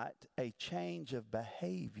not a change of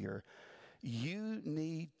behavior. You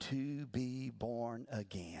need to be born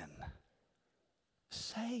again.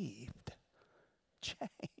 Saved.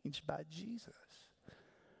 Changed by Jesus.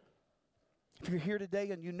 If you're here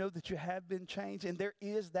today and you know that you have been changed and there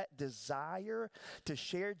is that desire to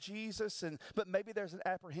share Jesus, but maybe there's an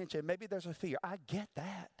apprehension, maybe there's a fear. I get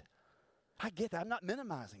that. I get that. I'm not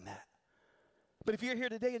minimizing that. But if you're here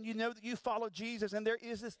today and you know that you follow Jesus and there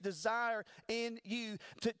is this desire in you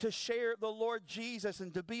to share the Lord Jesus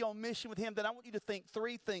and to be on mission with him, then I want you to think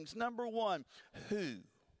three things. Number one, who?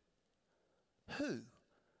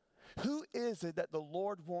 Who is it that the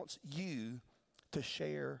Lord wants you to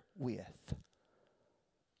share with?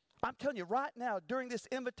 I'm telling you right now, during this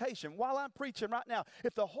invitation, while I'm preaching right now,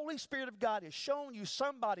 if the Holy Spirit of God has shown you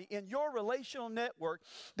somebody in your relational network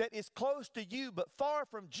that is close to you but far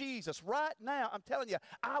from Jesus, right now, I'm telling you,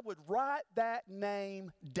 I would write that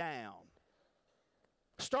name down.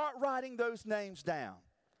 Start writing those names down.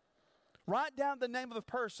 Write down the name of a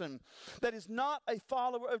person that is not a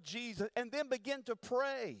follower of Jesus, and then begin to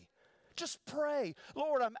pray. Just pray.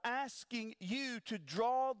 Lord, I'm asking you to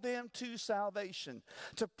draw them to salvation,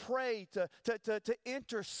 to pray, to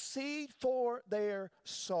intercede for their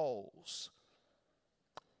souls.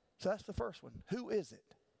 So that's the first one. Who is it?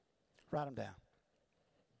 Write them down.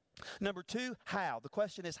 Number two, how? The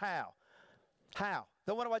question is how. How?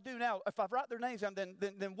 Then what do I do now? If I write their names down,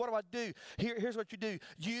 then what do I do? Here's what you do.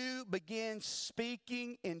 You begin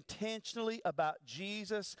speaking intentionally about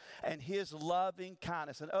Jesus and his loving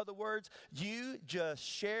kindness. In other words, you just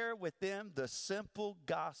share with them the simple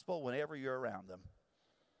gospel whenever you're around them.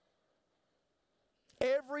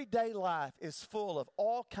 Everyday life is full of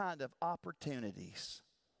all kinds of opportunities.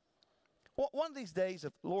 Well, one of these days,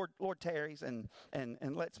 if Lord tarries and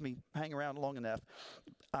lets me hang around long enough,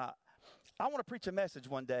 I want to preach a message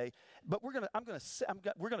one day, but we're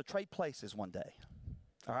gonna trade places one day.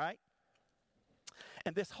 All right?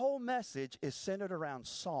 And this whole message is centered around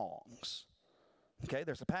songs. Okay,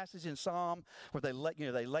 there's a passage in Psalm where they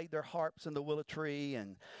laid their harps in the willow tree,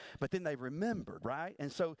 but then they remembered, right?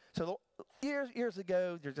 And so years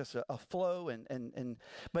ago, there's just a flow,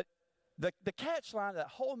 but the catch line of that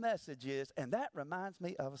whole message is, and that reminds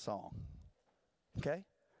me of a song. Okay?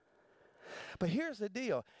 But here's the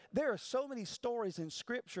deal. There are so many stories in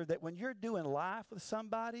Scripture that when you're doing life with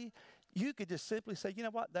somebody, you could just simply say, you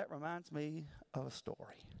know what, that reminds me of a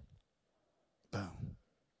story. Boom.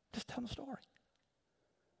 Just tell them a story.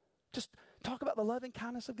 Just talk about the loving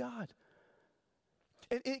kindness of God.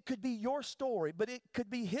 And it could be your story, but it could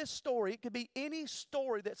be his story. It could be any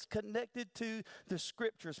story that's connected to the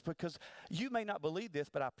scriptures, because you may not believe this,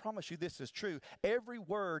 but I promise you this is true. Every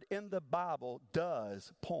word in the Bible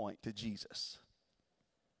does point to Jesus.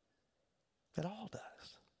 It all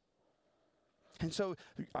does. And so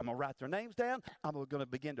I'm going to write their names down. I'm going to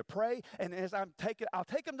begin to pray. And as I'll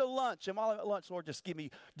take them to lunch. And while I'm at lunch, Lord, just give me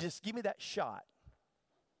that shot.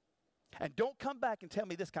 And don't come back and tell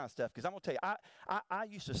me this kind of stuff, because I'm going to tell you, I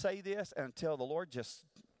used to say this until the Lord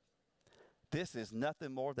this is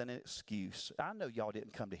nothing more than an excuse. I know y'all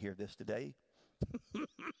didn't come to hear this today.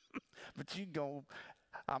 But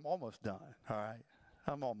I'm almost done, all right?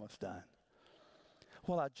 I'm almost done.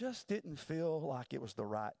 Well, I just didn't feel like it was the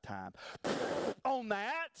right time. On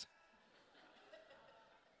that,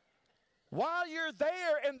 while you're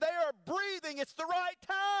there and they are breathing, it's the right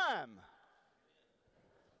time.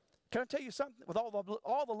 Can I tell you something? With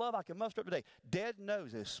all the love I can muster up today, dead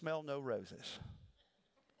noses smell no roses.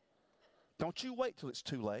 Don't you wait till it's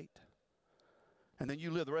too late. And then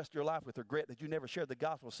you live the rest of your life with regret that you never shared the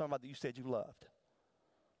gospel with somebody that you said you loved.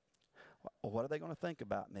 Well, what are they going to think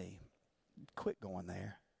about me? Quit going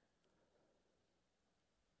there.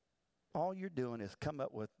 All you're doing is come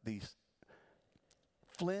up with these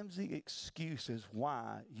flimsy excuses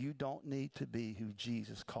why you don't need to be who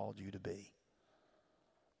Jesus called you to be.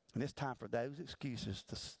 And it's time for those excuses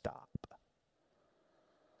to stop.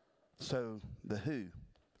 So the who,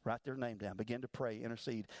 write their name down, begin to pray,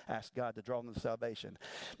 intercede, ask God to draw them to salvation.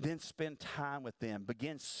 Then spend time with them.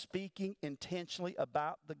 Begin speaking intentionally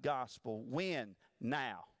about the gospel. When?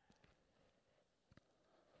 Now.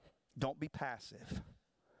 Don't be passive.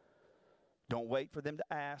 Don't wait for them to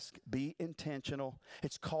ask. Be intentional.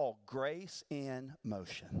 It's called grace in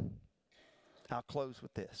motion. I'll close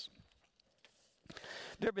with this.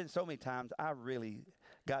 There have been so many times I really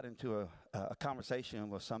got into a conversation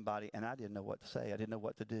with somebody and I didn't know what to say. I didn't know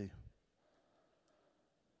what to do.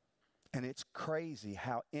 And it's crazy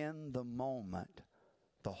how in the moment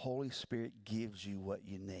the Holy Spirit gives you what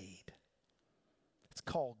you need. It's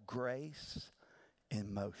called grace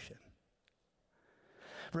in motion.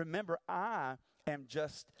 Remember, I am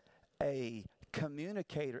just a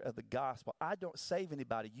communicator of the gospel. I don't save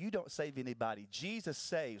anybody. You don't save anybody. Jesus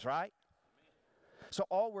saves, right? So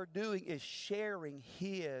all we're doing is sharing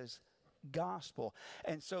his gospel.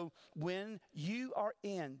 And so when you are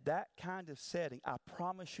in that kind of setting, I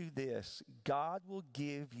promise you this, God will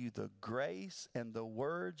give you the grace and the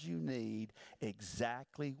words you need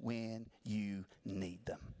exactly when you need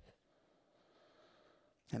them.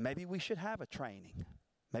 And maybe we should have a training.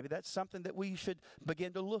 Maybe that's something that we should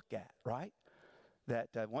begin to look at, right? That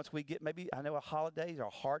once we get, maybe, I know holidays are a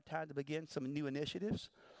hard time to begin some new initiatives.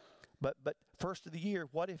 But first of the year,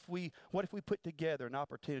 what if we put together an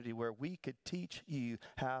opportunity where we could teach you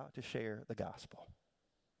how to share the gospel?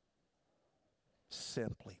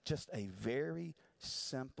 Simply, just a very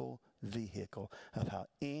simple vehicle of how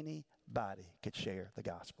anybody could share the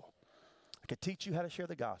gospel. I could teach you how to share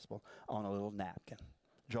the gospel on a little napkin,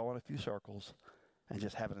 drawing a few circles, and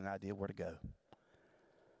just having an idea where to go.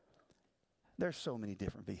 There's so many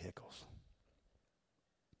different vehicles.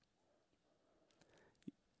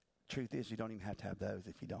 Truth is, you don't even have to have those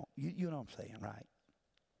if you don't. You know what I'm saying, right?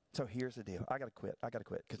 So here's the deal. I got to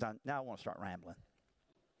quit, because now I want to start rambling.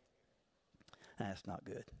 That's not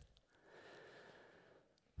good.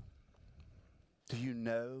 Do you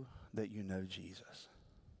know that you know Jesus?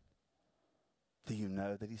 Do you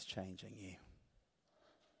know that he's changing you?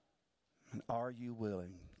 And are you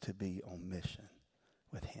willing to be on mission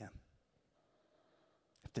with him?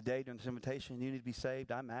 If today during this invitation you need to be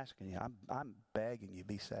saved, I'm asking you, I'm begging you,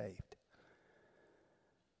 be saved.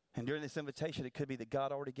 And during this invitation, it could be that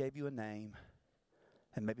God already gave you a name.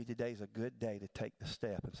 And maybe today's a good day to take the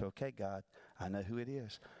step and say, okay, God, I know who it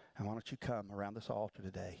is. And why don't you come around this altar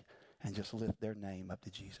today and just lift their name up to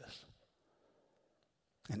Jesus.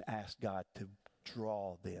 And ask God to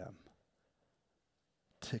draw them,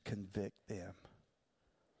 to convict them.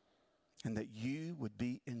 And that you would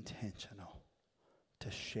be intentional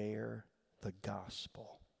to share the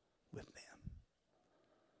gospel with them.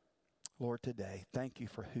 Lord, today, thank you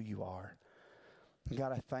for who you are.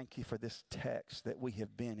 God, I thank you for this text that we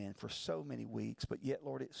have been in for so many weeks, but yet,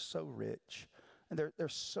 Lord, it's so rich. And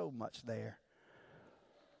there's so much there.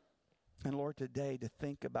 And Lord, today, to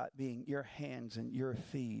think about being your hands and your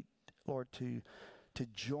feet, Lord, to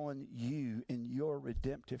join you in your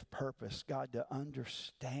redemptive purpose, God, to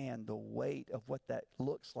understand the weight of what that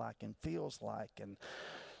looks like and feels like. And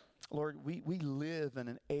Lord, we live in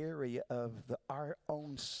an area of our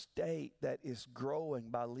own state that is growing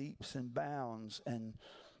by leaps and bounds. And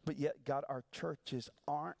But yet, God, our churches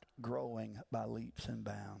aren't growing by leaps and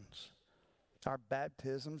bounds. Our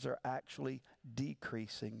baptisms are actually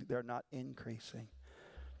decreasing. They're not increasing.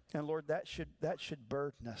 And Lord, that should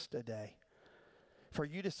burden us today. For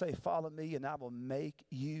you to say, follow me and I will make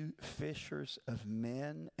you fishers of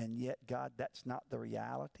men, and yet, God, that's not the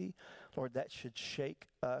reality. Lord, that should shake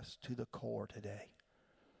us to the core today.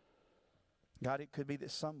 God, it could be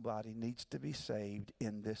that somebody needs to be saved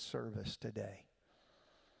in this service today.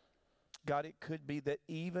 God, it could be that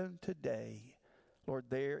even today, Lord,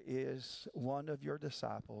 there is one of your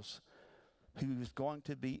disciples who's going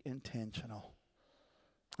to be intentional.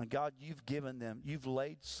 And God, you've given them, you've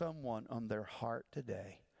laid someone on their heart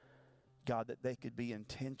today, God, that they could be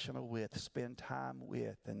intentional with, spend time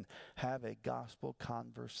with, and have a gospel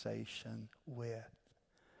conversation with.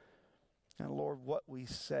 And Lord, what we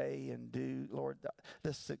say and do, Lord,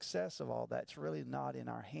 the success of all that's really not in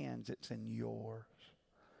our hands, it's in yours.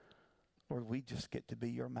 Lord, we just get to be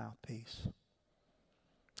your mouthpiece.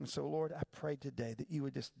 And so, Lord, I pray today that you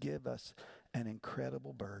would just give us an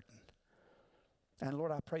incredible burden. And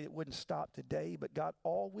Lord, I pray it wouldn't stop today, but God,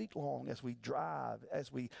 all week long as we drive,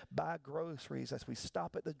 as we buy groceries, as we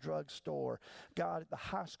stop at the drugstore, God, at the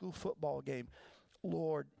high school football game,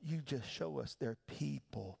 Lord, you just show us there are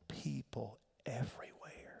people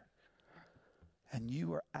everywhere. And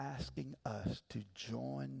you are asking us to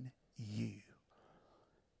join you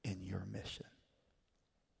in your mission.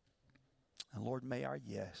 And Lord, may our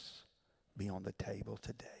yes be on the table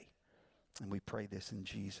today. And we pray this in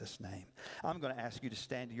Jesus' name. I'm going to ask you to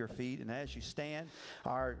stand to your feet. And as you stand,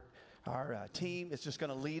 our team is just going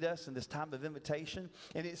to lead us in this time of invitation.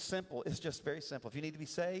 And it's simple. It's just very simple. If you need to be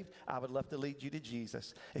saved, I would love to lead you to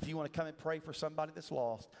Jesus. If you want to come and pray for somebody that's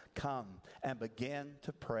lost, come and begin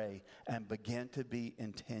to pray and begin to be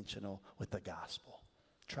intentional with the gospel.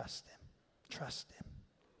 Trust him. Trust him.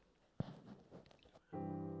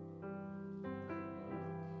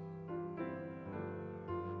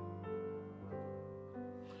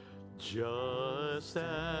 Just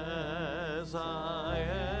as I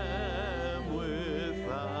am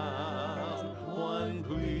without one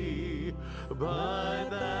plea, but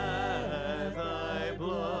that thy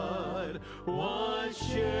blood was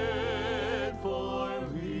shed for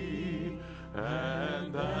me,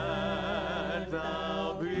 and that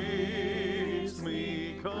thou bidst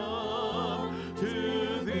me come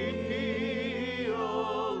to thee,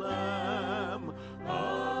 O Lamb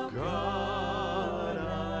of God.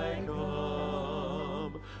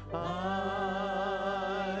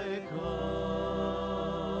 I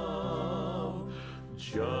come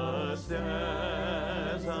just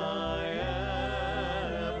as I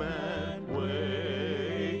am, and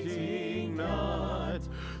waiting not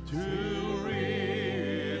to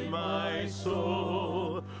rid my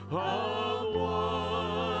soul of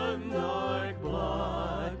one dark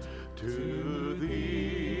blot, to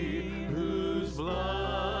thee whose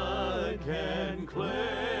blood can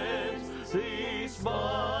cleanse these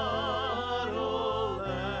spot, O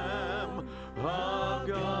Lamb of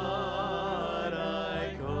God,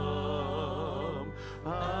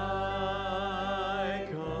 I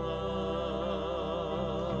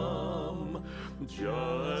come,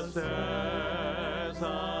 just as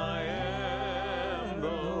I am,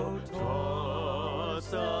 though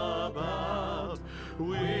tossed about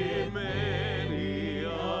with many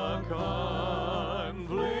a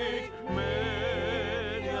conflict,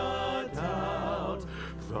 many a doubt,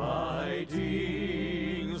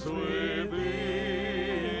 fightings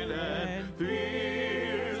within and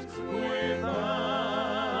fears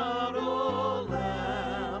without, O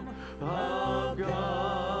Lamb of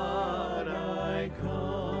God, I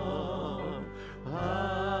come,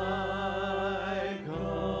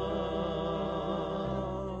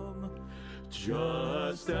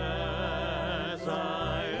 just as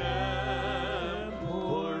I am,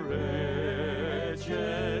 poor,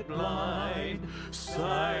 wretched, blind,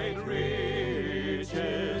 sight,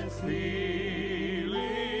 riches,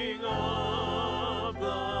 feeling of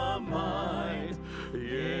the mind,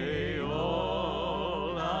 yea,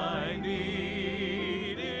 all I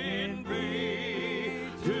need in thee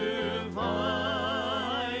to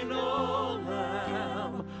find, O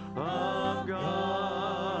Lamb of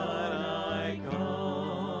God, I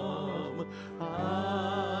come.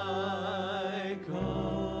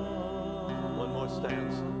 One more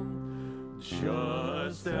stanza.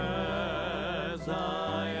 Just as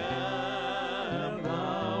I am,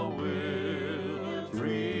 thou wilt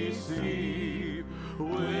receive,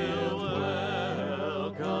 will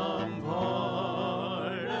welcome,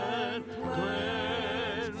 pardon,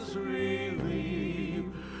 cleanse,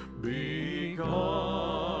 relieve,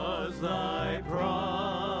 because thy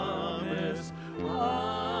promise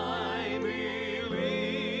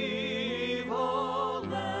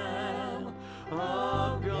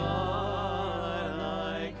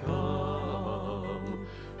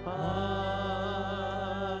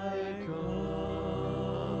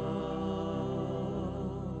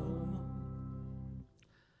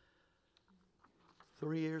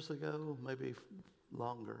 3 years ago, maybe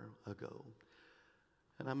longer ago.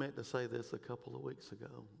 And I meant to say this a couple of weeks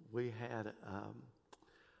ago. We had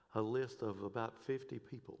a list of about 50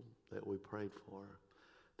 people that we prayed for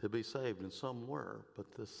to be saved, and some were, but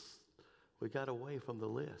we got away from the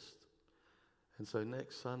list. And so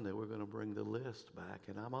next Sunday, we're going to bring the list back,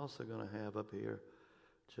 and I'm also going to have up here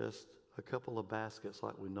just a couple of baskets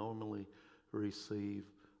like we normally receive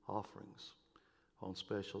offerings on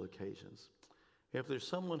special occasions. If there's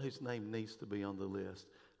someone whose name needs to be on the list,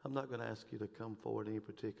 I'm not going to ask you to come forward any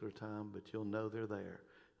particular time, but you'll know they're there.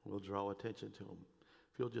 We'll draw attention to them.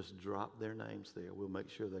 If you'll just drop their names there, we'll make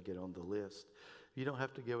sure they get on the list. You don't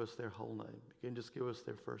have to give us their whole name. You can just give us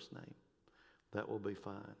their first name. That will be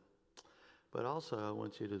fine. But also, I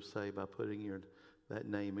want you to say by putting that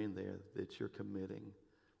name in there that you're committing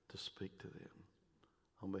to speak to them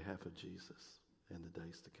on behalf of Jesus in the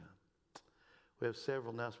days to come. We have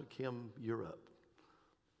several announcements. Kim, you're up.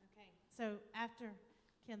 Okay, so after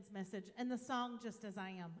Ken's message and the song Just As I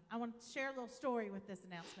Am, I want to share a little story with this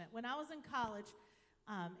announcement. When I was in college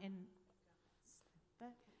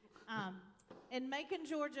in Macon,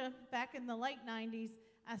 Georgia, back in the late 90s,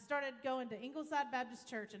 I started going to Ingleside Baptist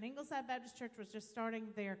Church, and Ingleside Baptist Church was just starting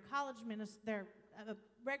their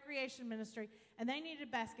recreation ministry, and they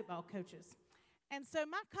needed basketball coaches. And so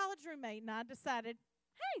my college roommate and I decided,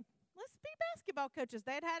 hey, let's be basketball coaches.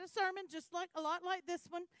 They had a sermon just like a lot like this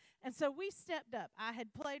one, and so we stepped up. I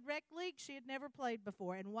had played rec league. She had never played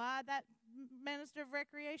before, and why that minister of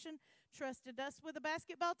recreation trusted us with a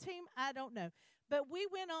basketball team, I don't know. But we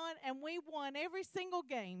went on, and we won every single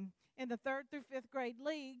game in the 3rd through 5th grade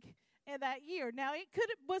league in that year. Now,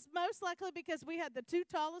 was most likely because we had the 2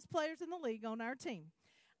 tallest players in the league on our team.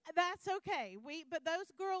 That's okay. But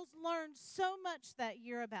those girls learned so much that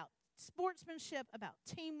year about sportsmanship, about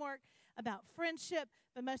teamwork, about friendship,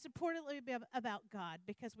 but most importantly about God,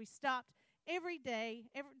 because we stopped every day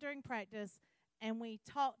during practice, and we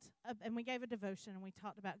taught, and we gave a devotion, and we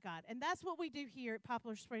talked about God. And that's what we do here at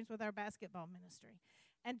Poplar Springs with our basketball ministry.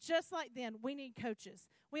 And just like then, we need coaches.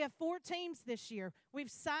 We have 4 teams this year. We've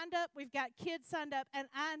signed up. We've got kids signed up, and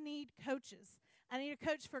I need coaches. I need a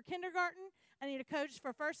coach for kindergarten. I need a coach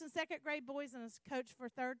for 1st and 2nd grade boys, and a coach for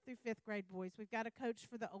 3rd through 5th grade boys. We've got a coach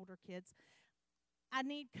for the older kids. I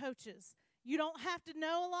need coaches. You don't have to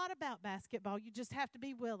know a lot about basketball. You just have to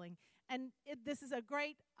be willing. And this is a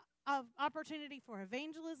great opportunity for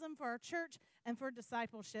evangelism for our church and for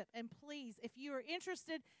discipleship. And please, if you are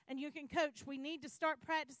interested and you can coach, we need to start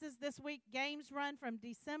practices this week. Games run from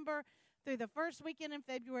December through the first weekend in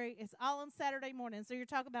February. It's all on Saturday morning. So you're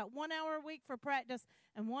talking about 1 hour a week for practice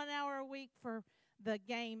and 1 hour a week for the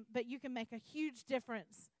game. But you can make a huge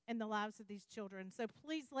difference in the lives of these children. So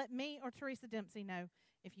please let me or Teresa Dempsey know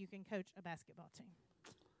if you can coach a basketball team.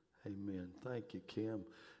 Amen. Thank you, Kim.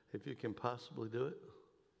 If you can possibly do it.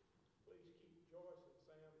 Please keep Joyce and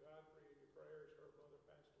Sam Godfrey in your prayers. Her mother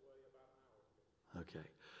passed away about an hour ago. Okay.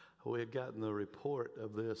 We had gotten the report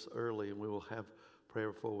of this early, and we will have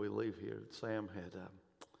prayer before we leave here. Sam had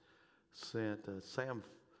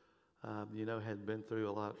had been through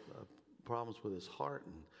a lot of problems with his heart,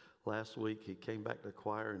 and last week he came back to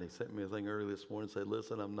choir, and he sent me a thing early this morning and said,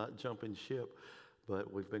 listen, I'm not jumping ship,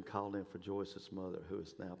 but we've been called in for Joyce's mother, who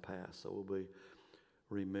has now passed, so we'll be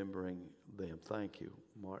remembering them. Thank you,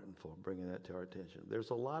 Martin, for bringing that to our attention.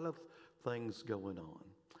 There's a lot of things going on.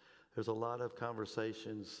 There's a lot of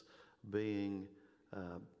conversations being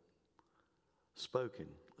spoken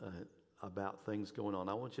about things going on.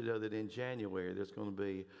 I want you to know that in January there's going to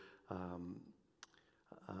be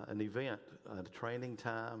an event, a training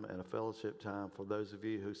time and a fellowship time for those of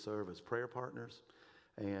you who serve as prayer partners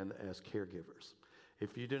and as caregivers.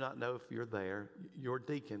 If you do not know if you're there, your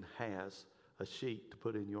deacon has a sheet to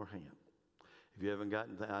put in your hand. If you haven't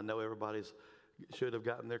gotten that, I know everybody's should have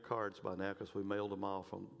gotten their cards by now because we mailed them all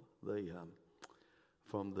from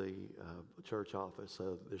the church office.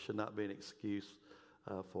 So there should not be an excuse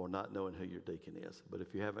for not knowing who your deacon is. But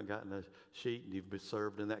if you haven't gotten a sheet and you've been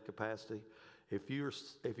served in that capacity, if you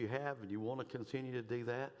have and you want to continue to do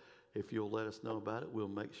that, if you'll let us know about it, we'll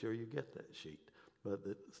make sure you get that sheet. But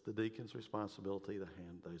it's the deacon's responsibility to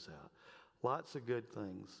hand those out. Lots of good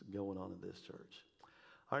things going on in this church.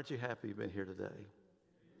 Aren't you happy you've been here today?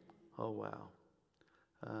 Oh, wow.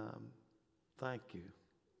 Thank you,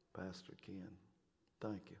 Pastor Ken.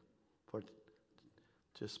 Thank you for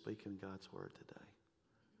just speaking God's word today.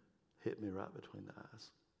 Hit me right between the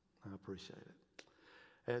eyes. I appreciate it.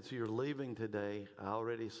 As you're leaving today, I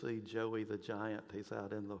already see Joey the Giant. He's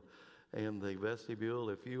out in the vestibule.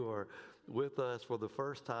 If you are with us for the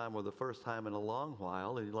first time or the first time in a long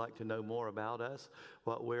while, and you'd like to know more about us,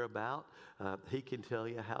 what we're about, he can tell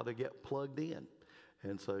you how to get plugged in.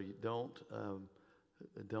 And so you don't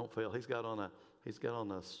fail. He's got on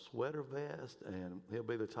a sweater vest, and he'll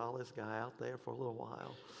be the tallest guy out there for a little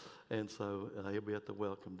while. And so he'll be at the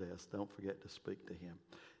welcome desk. Don't forget to speak to him.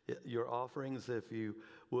 Your offerings, if you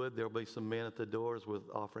would, there'll be some men at the doors with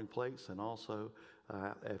offering plates, and also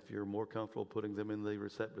if you're more comfortable putting them in the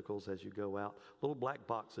receptacles as you go out, little black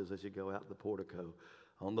boxes as you go out the portico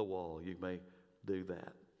on the wall, you may do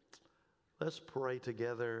that. Let's pray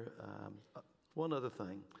together. One other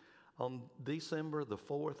thing. On December the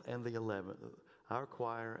 4th and the 11th, our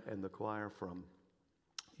choir and the choir from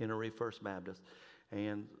Inner Reef First Baptist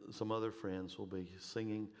and some other friends will be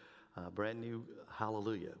singing brand new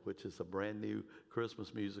Hallelujah, which is a brand new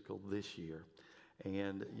Christmas musical this year.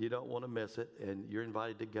 And you don't want to miss it, and you're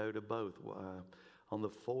invited to go to both. On the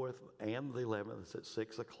 4th and the 11th, it's at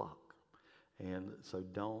 6 o'clock. And so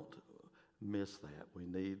don't miss that. We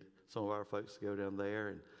need some of our folks to go down there,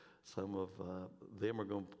 and some of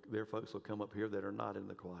their folks will come up here that are not in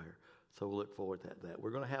the choir. So we'll look forward to that.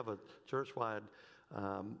 We're going to have a church-wide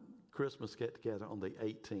Christmas get-together on the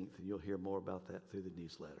 18th, and you'll hear more about that through the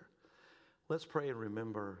newsletter. Let's pray and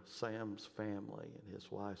remember Sam's family and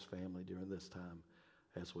his wife's family during this time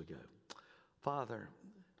as we go. Father,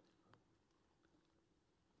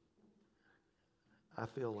 I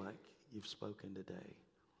feel like you've spoken today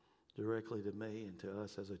directly to me and to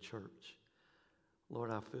us as a church.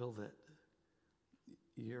 Lord, I feel that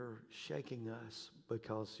you're shaking us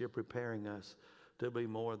because you're preparing us to be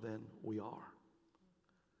more than we are.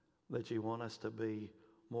 That you want us to be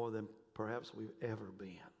more than perhaps we've ever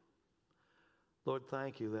been. Lord,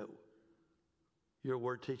 thank you that your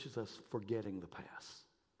word teaches us forgetting the past,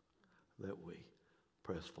 that we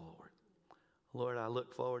press forward. Lord, I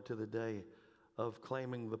look forward to the day of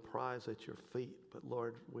claiming the prize at your feet, but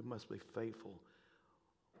Lord, we must be faithful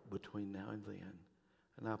between now and then.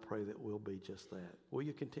 And I pray that we'll be just that. Will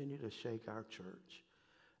you continue to shake our church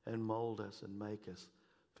and mold us and make us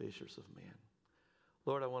fishers of men?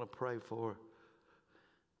 Lord, I want to pray for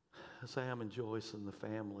Sam and Joyce and the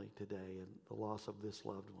family today and the loss of this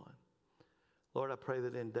loved one. Lord, I pray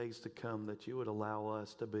that in days to come that you would allow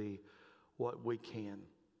us to be what we can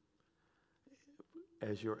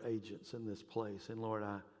as your agents in this place. And Lord,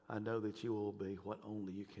 I know that you will be what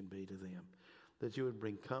only you can be to them. That you would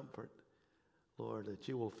bring comfort, Lord, that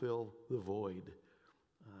you will fill the void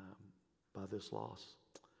by this loss.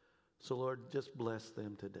 So Lord, just bless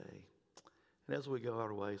them today. And as we go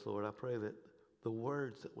our ways, Lord, I pray that the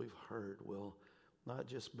words that we've heard will not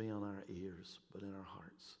just be on our ears, but in our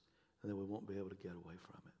hearts, and that we won't be able to get away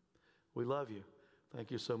from it. We love you. Thank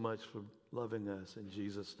you so much for loving us in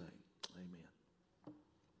Jesus' name.